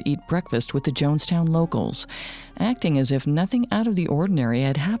Dwyer eat breakfast with the Jonestown locals, acting as if nothing out of the ordinary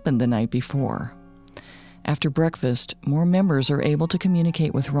had happened the night before. After breakfast, more members are able to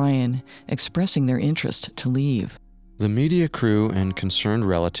communicate with Ryan, expressing their interest to leave. The media crew and concerned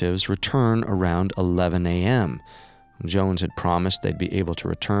relatives return around 11 a.m. Jones had promised they'd be able to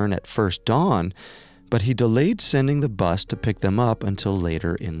return at first dawn, but he delayed sending the bus to pick them up until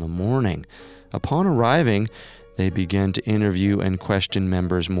later in the morning. Upon arriving, they began to interview and question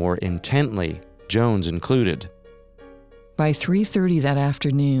members more intently, Jones included. By 3:30 that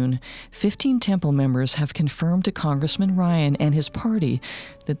afternoon, 15 Temple members have confirmed to Congressman Ryan and his party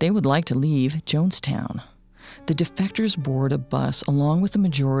that they would like to leave Jonestown. The defectors board a bus along with the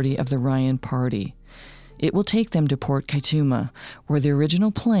majority of the Ryan party. It will take them to Port Kaituma, where the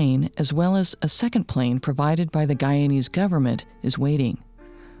original plane, as well as a second plane provided by the Guyanese government, is waiting.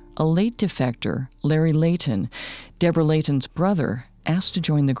 A late defector, Larry Layton, Deborah Layton's brother, asked to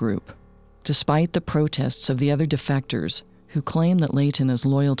join the group. Despite the protests of the other defectors, who claim that Layton is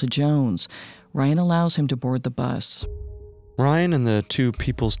loyal to Jones, Ryan allows him to board the bus. Ryan and the 2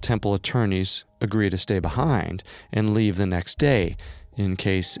 People's Temple attorneys agree to stay behind and leave the next day, in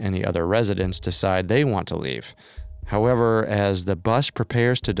case any other residents decide they want to leave. However, as the bus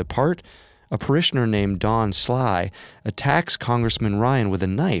prepares to depart, a parishioner named Don Sly attacks Congressman Ryan with a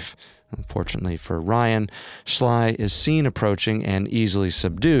knife. Unfortunately for Ryan, Sly is seen approaching and easily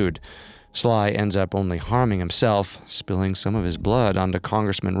subdued. Sly ends up only harming himself, spilling some of his blood onto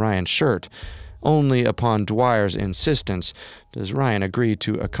Congressman Ryan's shirt. Only upon Dwyer's insistence does Ryan agree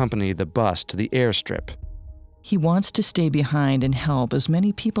to accompany the bus to the airstrip. He wants to stay behind and help as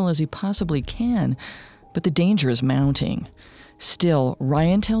many people as he possibly can, but the danger is mounting. Still,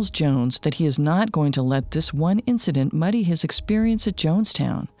 Ryan tells Jones that he is not going to let this one incident muddy his experience at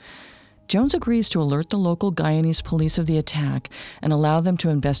Jonestown. Jones agrees to alert the local Guyanese police of the attack and allow them to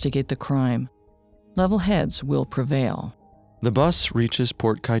investigate the crime. Level heads will prevail. The bus reaches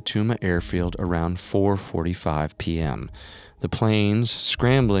Port Kaituma Airfield around 4:45 p.m. The planes,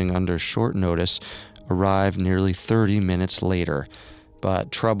 scrambling under short notice, arrive nearly 30 minutes later,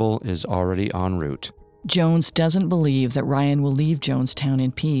 but trouble is already en route. Jones doesn't believe that Ryan will leave Jonestown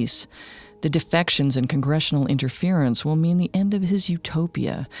in peace. The defections and congressional interference will mean the end of his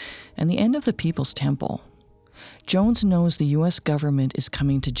utopia and the end of the People's Temple. Jones knows the U.S. government is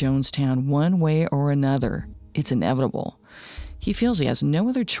coming to Jonestown one way or another. It's inevitable. He feels he has no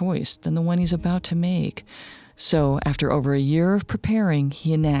other choice than the one he's about to make. So, after over a year of preparing,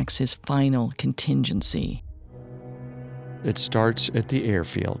 he enacts his final contingency. It starts at the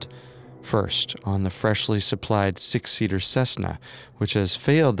airfield. First, on the freshly supplied 6-seater Cessna, which has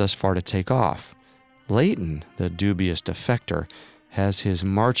failed thus far to take off. Layton, the dubious defector, has his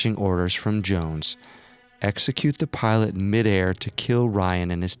marching orders from Jones. Execute the pilot midair to kill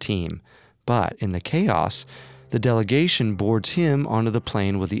Ryan and his team. But in the chaos, the delegation boards him onto the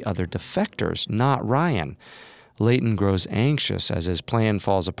plane with the other defectors, not Ryan. Layton grows anxious as his plan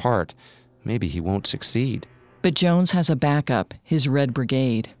falls apart. Maybe he won't succeed. But Jones has a backup, his Red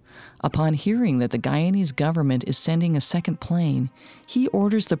Brigade. Upon hearing that the Guyanese government is sending a second plane, he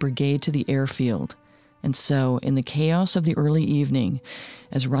orders the brigade to the airfield. And so, in the chaos of the early evening,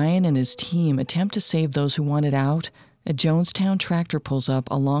 as Ryan and his team attempt to save those who wanted out, a Jonestown tractor pulls up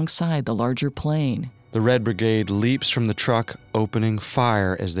alongside the larger plane. The Red Brigade leaps from the truck, opening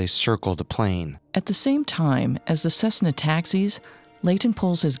fire as they circle the plane. At the same time, as the Cessna taxis, Layton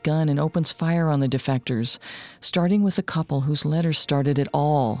pulls his gun and opens fire on the defectors, starting with a couple whose letters started it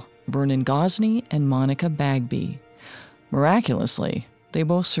all, Vernon Gosney and Monica Bagby. Miraculously, they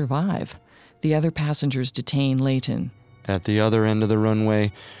both survive. The other passengers detain Layton. At the other end of the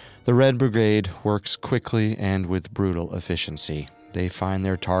runway, the Red Brigade works quickly and with brutal efficiency. They find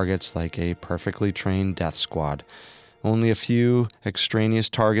their targets like a perfectly trained death squad. Only a few extraneous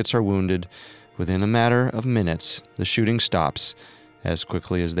targets are wounded. Within a matter of minutes, the shooting stops. As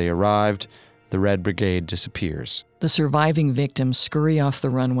quickly as they arrived, the Red Brigade disappears. The surviving victims scurry off the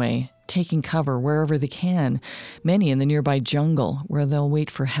runway, taking cover wherever they can, many in the nearby jungle where they'll wait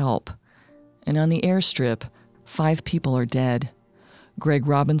for help. And on the airstrip, 5 people are dead. Greg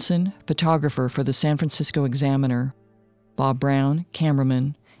Robinson, photographer for the San Francisco Examiner, Bob Brown,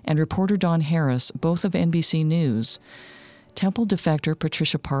 cameraman, and reporter Don Harris, both of NBC News, Temple defector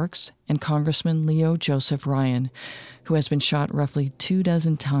Patricia Parks, and Congressman Leo Joseph Ryan, who has been shot roughly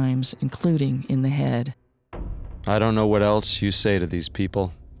 24 times, including in the head. I don't know what else you say to these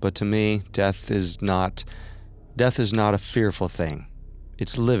people, but to me, death is not a fearful thing.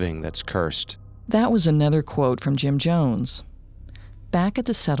 It's living that's cursed. That was another quote from Jim Jones. Back at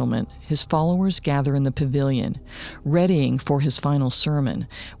the settlement, his followers gather in the pavilion, readying for his final sermon,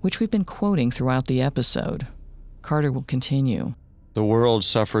 which we've been quoting throughout the episode. Carter will continue. The world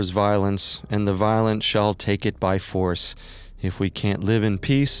suffers violence, and the violent shall take it by force. If we can't live in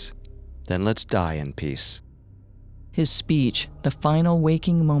peace, then let's die in peace. His speech, The Final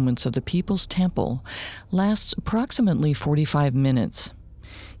Waking Moments of the People's Temple, lasts approximately 45 minutes.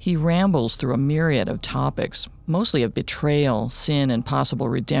 He rambles through a myriad of topics, mostly of betrayal, sin, and possible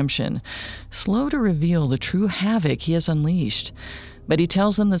redemption, slow to reveal the true havoc he has unleashed. But he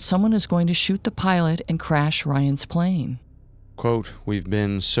tells them that someone is going to shoot the pilot and crash Ryan's plane. Quote, "We've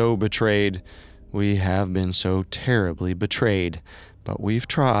been so betrayed. We have been so terribly betrayed. But we've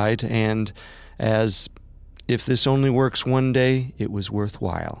tried, and as if this only works one day, it was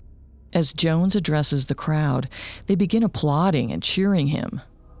worthwhile." As Jones addresses the crowd, they begin applauding and cheering him.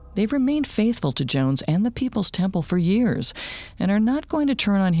 They've remained faithful to Jones and the People's Temple for years and are not going to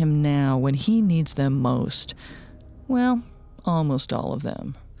turn on him now when he needs them most. Well, almost all of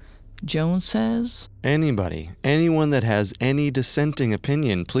them. Jones says, Anyone that has any dissenting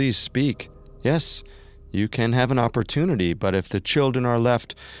opinion, please speak. Yes, you can have an opportunity, but if the children are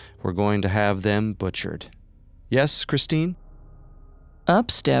left, we're going to have them butchered. Yes, Christine?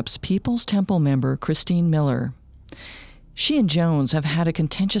 Up steps People's Temple member Christine Miller. She and Jones have had a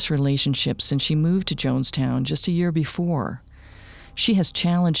contentious relationship since she moved to Jonestown just a year before. She has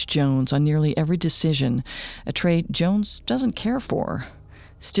challenged Jones on nearly every decision, a trait Jones doesn't care for.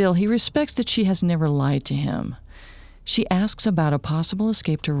 Still, he respects that she has never lied to him. She asks about a possible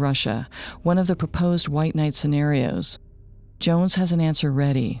escape to Russia, one of the proposed White Knight scenarios. Jones has an answer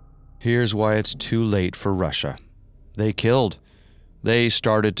ready. Here's why it's too late for Russia. They killed. They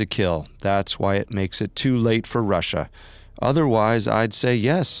started to kill. That's why it makes it too late for Russia. Otherwise, I'd say,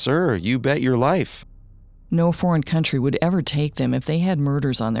 yes, sir, you bet your life. No foreign country would ever take them if they had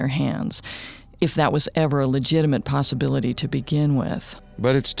murders on their hands, if that was ever a legitimate possibility to begin with.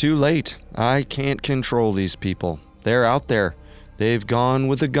 But it's too late. I can't control these people. They're out there. They've gone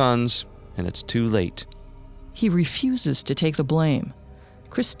with the guns, and it's too late. He refuses to take the blame.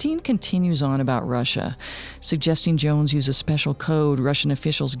 Christine continues on about Russia, suggesting Jones use a special code Russian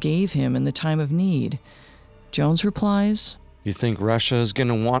officials gave him in the time of need. Jones replies, You think Russia's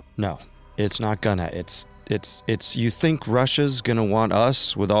gonna want... No, it's not gonna. It's you think Russia's gonna want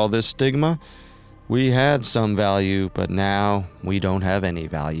us with all this stigma? We had some value, but now we don't have any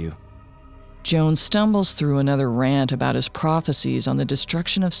value. Jones stumbles through another rant about his prophecies on the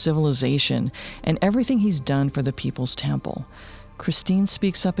destruction of civilization and everything he's done for the People's Temple. Christine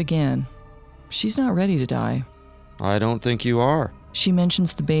speaks up again. She's not ready to die. I don't think you are. She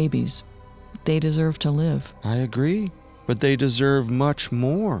mentions the babies. They deserve to live. I agree, but they deserve much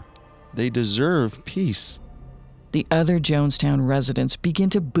more. They deserve peace. The other Jonestown residents begin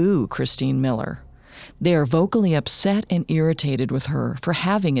to boo Christine Miller. They are vocally upset and irritated with her for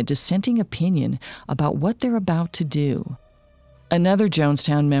having a dissenting opinion about what they're about to do. Another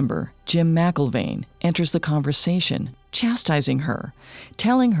Jonestown member, Jim McIlvaine, enters the conversation, chastising her,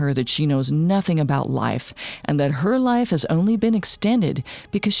 telling her that she knows nothing about life and that her life has only been extended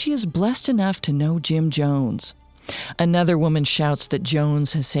because she is blessed enough to know Jim Jones. Another woman shouts that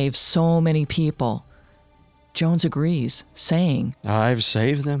Jones has saved so many people. Jones agrees, saying, I've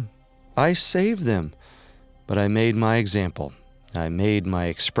saved them. I saved them. But I made my example. I made my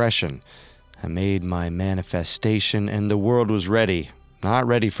expression. I made my manifestation, and the world was ready. Not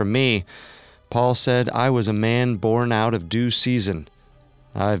ready for me. Paul said I was a man born out of due season.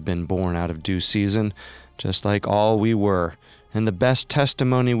 I've been born out of due season, just like all we were. And the best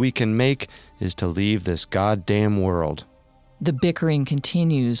testimony we can make is to leave this goddamn world. The bickering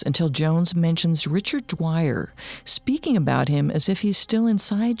continues until Jones mentions Richard Dwyer, speaking about him as if he's still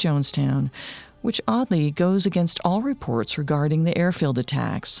inside Jonestown, which oddly goes against all reports regarding the airfield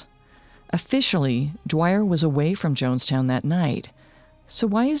attacks. Officially, Dwyer was away from Jonestown that night. So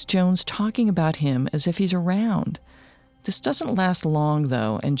why is Jones talking about him as if he's around? This doesn't last long,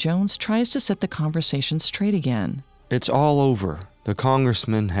 though, and Jones tries to set the conversation straight again. It's all over. The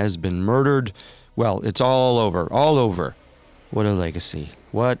congressman has been murdered. Well, it's all over. All over. What a legacy.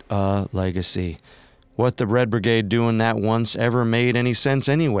 What a legacy. What the Red Brigade doing that once ever made any sense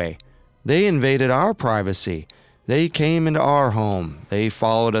anyway? They invaded our privacy. They came into our home. They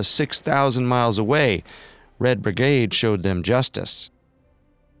followed us 6,000 miles away. Red Brigade showed them justice.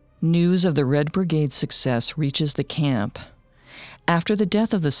 News of the Red Brigade's success reaches the camp. After the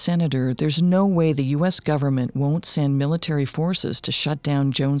death of the senator, there's no way the U.S. government won't send military forces to shut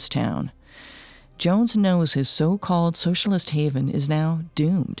down Jonestown. Jones knows his so-called socialist haven is now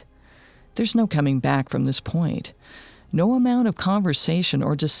doomed. There's no coming back from this point. No amount of conversation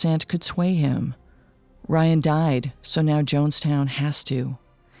or dissent could sway him. Ryan died, so now Jonestown has to.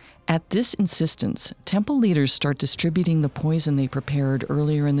 At this insistence, temple leaders start distributing the poison they prepared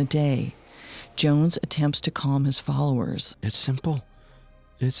earlier in the day. Jones attempts to calm his followers. It's simple.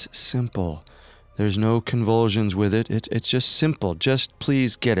 It's simple. There's no convulsions with it. It's just simple. Just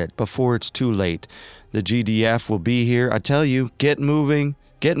please get it before it's too late. The GDF will be here. I tell you, get moving,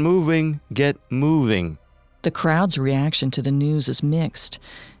 get moving, get moving. The crowd's reaction to the news is mixed.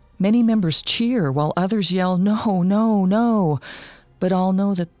 Many members cheer while others yell, no, no, no. But all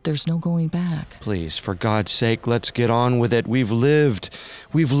know that there's no going back. Please, for God's sake, let's get on with it. We've lived.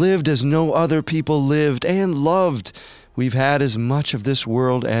 We've lived as no other people lived and loved. We've had as much of this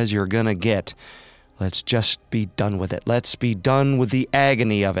world as you're gonna get. Let's just be done with it. Let's be done with the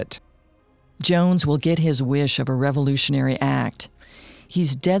agony of it. Jones will get his wish of a revolutionary act.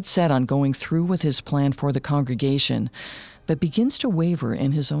 He's dead set on going through with his plan for the congregation, but begins to waver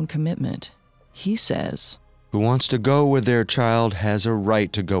in his own commitment. He says, Who wants to go with their child has a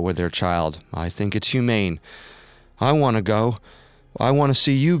right to go with their child. I think it's humane. I want to go. I want to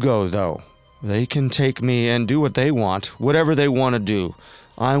see you go, though. They can take me and do what they want, whatever they want to do.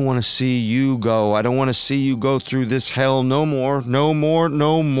 I want to see you go. I don't want to see you go through this hell no more, no more,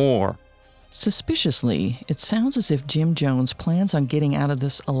 no more. Suspiciously, it sounds as if Jim Jones plans on getting out of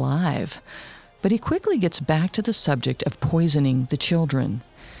this alive, but he quickly gets back to the subject of poisoning the children.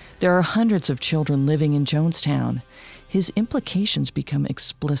 There are hundreds of children living in Jonestown. His implications become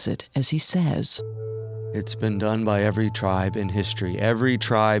explicit as he says, It's been done by every tribe in history, every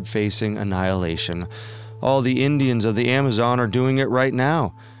tribe facing annihilation. All the Indians of the Amazon are doing it right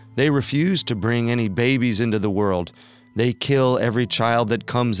now. They refuse to bring any babies into the world. They kill every child that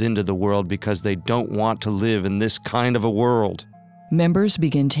comes into the world because they don't want to live in this kind of a world. Members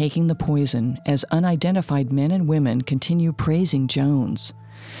begin taking the poison as unidentified men and women continue praising Jones.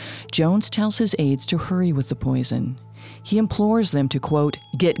 Jones tells his aides to hurry with the poison. He implores them to, quote,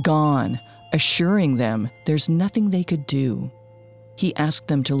 get gone, assuring them there's nothing they could do. He asked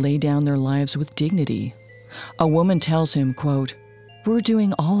them to lay down their lives with dignity. A woman tells him, quote, we're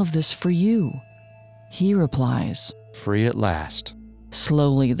doing all of this for you. He replies, free at last.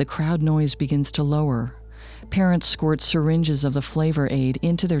 Slowly, the crowd noise begins to lower. Parents squirt syringes of the flavor aid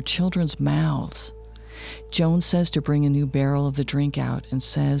into their children's mouths. Jones says to bring a new barrel of the drink out and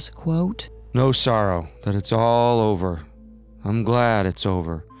says, quote, no sorrow that it's all over. I'm glad it's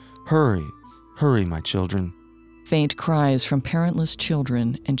over. Hurry, hurry, my children. Faint cries from parentless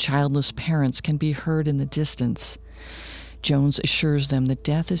children and childless parents can be heard in the distance. Jones assures them that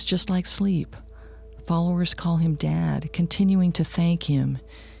death is just like sleep. Followers call him Dad, continuing to thank him.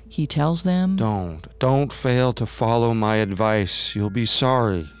 He tells them, Don't fail to follow my advice. You'll be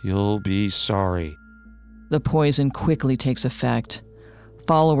sorry. You'll be sorry. The poison quickly takes effect.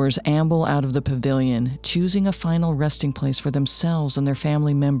 Followers amble out of the pavilion, choosing a final resting place for themselves and their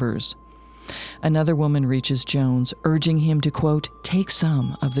family members. Another woman reaches Jones, urging him to, quote, take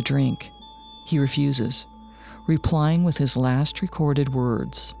some of the drink. He refuses, replying with his last recorded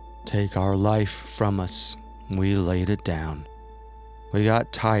words, take our life from us. We laid it down. We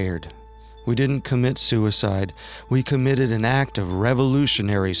got tired. We didn't commit suicide. We committed an act of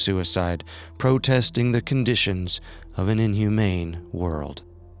revolutionary suicide, protesting the conditions of an inhumane world.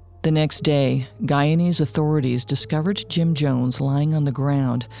 The next day, Guyanese authorities discovered Jim Jones lying on the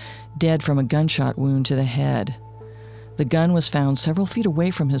ground, dead from a gunshot wound to the head. The gun was found several feet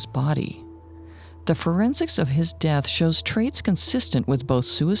away from his body. The forensics of his death shows traits consistent with both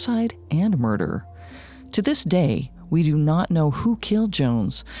suicide and murder. To this day, we do not know who killed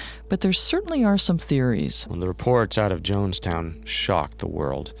Jones, but there certainly are some theories. When the reports out of Jonestown shocked the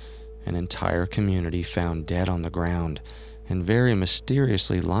world, an entire community found dead on the ground and very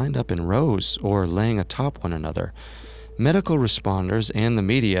mysteriously lined up in rows or laying atop one another. Medical responders and the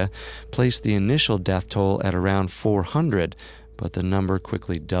media placed the initial death toll at around 400, but the number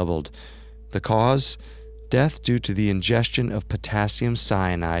quickly doubled. The cause? Death due to the ingestion of potassium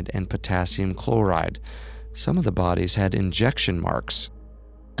cyanide and potassium chloride. Some of the bodies had injection marks.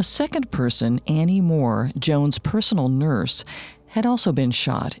 A second person, Annie Moore, Jones' personal nurse, had also been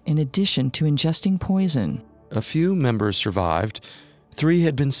shot in addition to ingesting poison. A few members survived. 3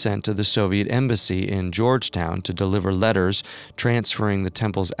 had been sent to the Soviet embassy in Georgetown to deliver letters transferring the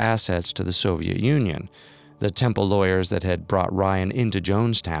temple's assets to the Soviet Union. The temple lawyers that had brought Ryan into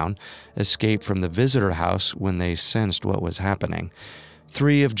Jonestown escaped from the visitor house when they sensed what was happening.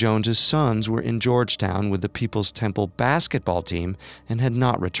 3 of Jones's sons were in Georgetown with the People's Temple basketball team and had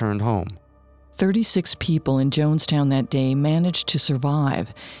not returned home. 36 people in Jonestown that day managed to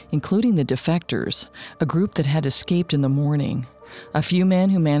survive, including the defectors, a group that had escaped in the morning, a few men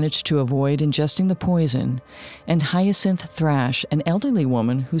who managed to avoid ingesting the poison, and Hyacinth Thrash, an elderly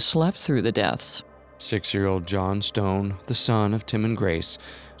woman who slept through the deaths. 6-year-old John Stone, the son of Tim and Grace,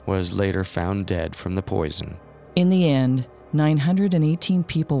 was later found dead from the poison. In the end, 918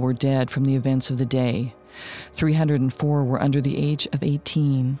 people were dead from the events of the day. 304 were under the age of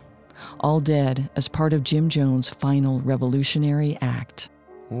 18. All dead as part of Jim Jones' final revolutionary act.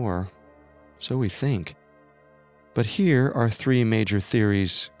 Or so we think. But here are 3 major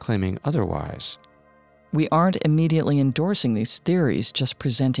theories claiming otherwise. We aren't immediately endorsing these theories, just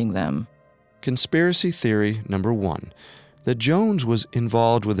presenting them. Conspiracy theory number 1. That Jones was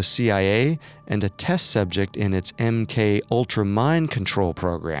involved with the CIA and a test subject in its MK Ultra mind control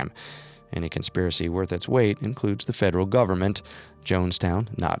program. Any conspiracy worth its weight includes the federal government, Jonestown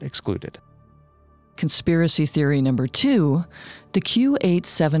not excluded. Conspiracy theory number 2, the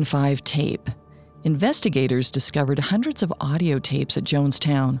Q875 tape. Investigators discovered hundreds of audio tapes at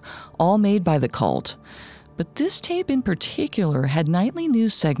Jonestown, all made by the cult. But this tape in particular had nightly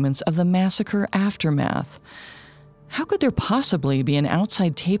news segments of the massacre aftermath. How could there possibly be an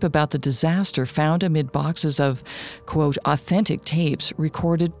outside tape about the disaster found amid boxes of, quote, authentic tapes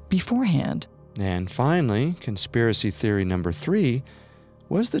recorded beforehand? And finally, conspiracy theory number 3,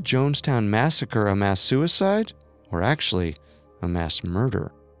 was the Jonestown Massacre a mass suicide, or actually a mass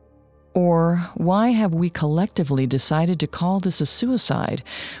murder? Or why have we collectively decided to call this a suicide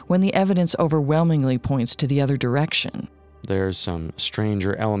when the evidence overwhelmingly points to the other direction? There's some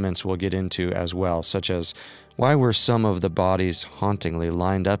stranger elements we'll get into as well, such as why were some of the bodies hauntingly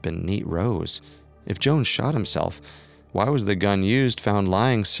lined up in neat rows? If Jones shot himself, Why was the gun used found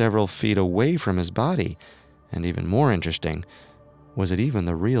lying several feet away from his body? And even more interesting, was it even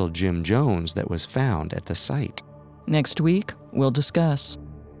the real Jim Jones that was found at the site? Next week, we'll discuss.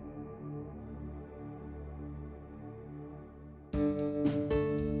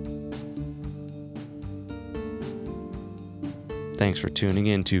 Thanks for tuning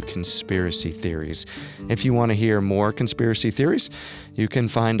in to Conspiracy Theories. If you want to hear more conspiracy theories, you can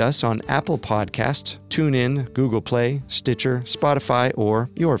find us on Apple Podcasts, TuneIn, Google Play, Stitcher, Spotify,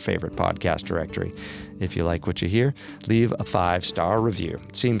 or your favorite podcast directory. If you like what you hear, leave a 5-star review.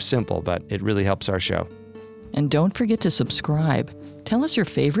 It seems simple, but it really helps our show. And don't forget to subscribe. Tell us your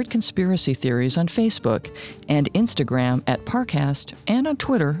favorite conspiracy theories on Facebook and Instagram at Parcast and on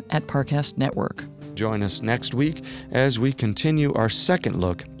Twitter at Parcast Network. Join us next week as we continue our second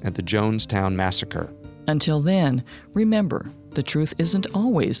look at the Jonestown Massacre. Until then, remember, the truth isn't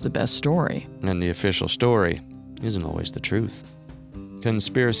always the best story. And the official story isn't always the truth.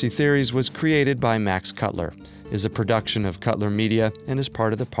 Conspiracy Theories was created by Max Cutler, is a production of Cutler Media, and is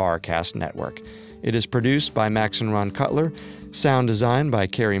part of the Parcast Network. It is produced by Max and Ron Cutler, sound design by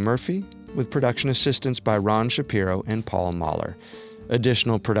Carrie Murphy, with production assistance by Ron Shapiro and Paul Mahler.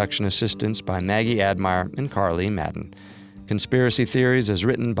 Additional production assistance by Maggie Admire and Carly Madden. Conspiracy Theories is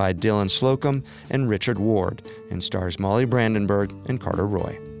written by Dylan Slocum and Richard Ward and stars Molly Brandenburg and Carter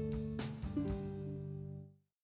Roy.